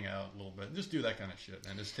hang out a little bit. Just do that kind of shit,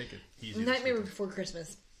 man. Just take it easy. Nightmare Before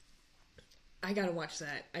Christmas. I gotta watch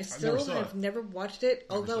that. I still have never watched it,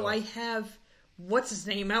 although I have what's his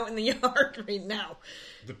name out in the yard right now.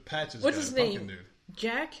 The Patches What's guy, his the name? dude.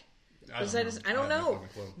 Jack? I don't know.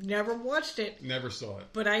 Never watched it. Never saw it.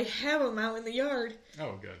 But I have him out in the yard.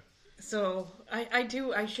 Oh, good. So I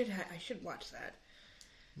do. I should watch that.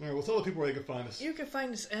 All right, well, tell the people where they can find us. You can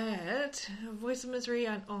find us at Voice of Misery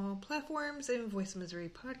on all platforms and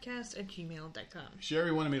voiceofmiserypodcast@gmail.com.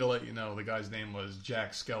 Sherry wanted me to let you know the guy's name was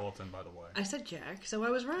Jack Skeleton, by the way. I said Jack, so I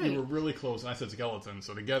was right. You were really close, and I said Skeleton,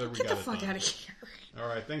 so together we got it. Get the fuck out of here. All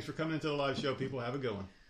right, thanks for coming into the live show, people. Have a good one.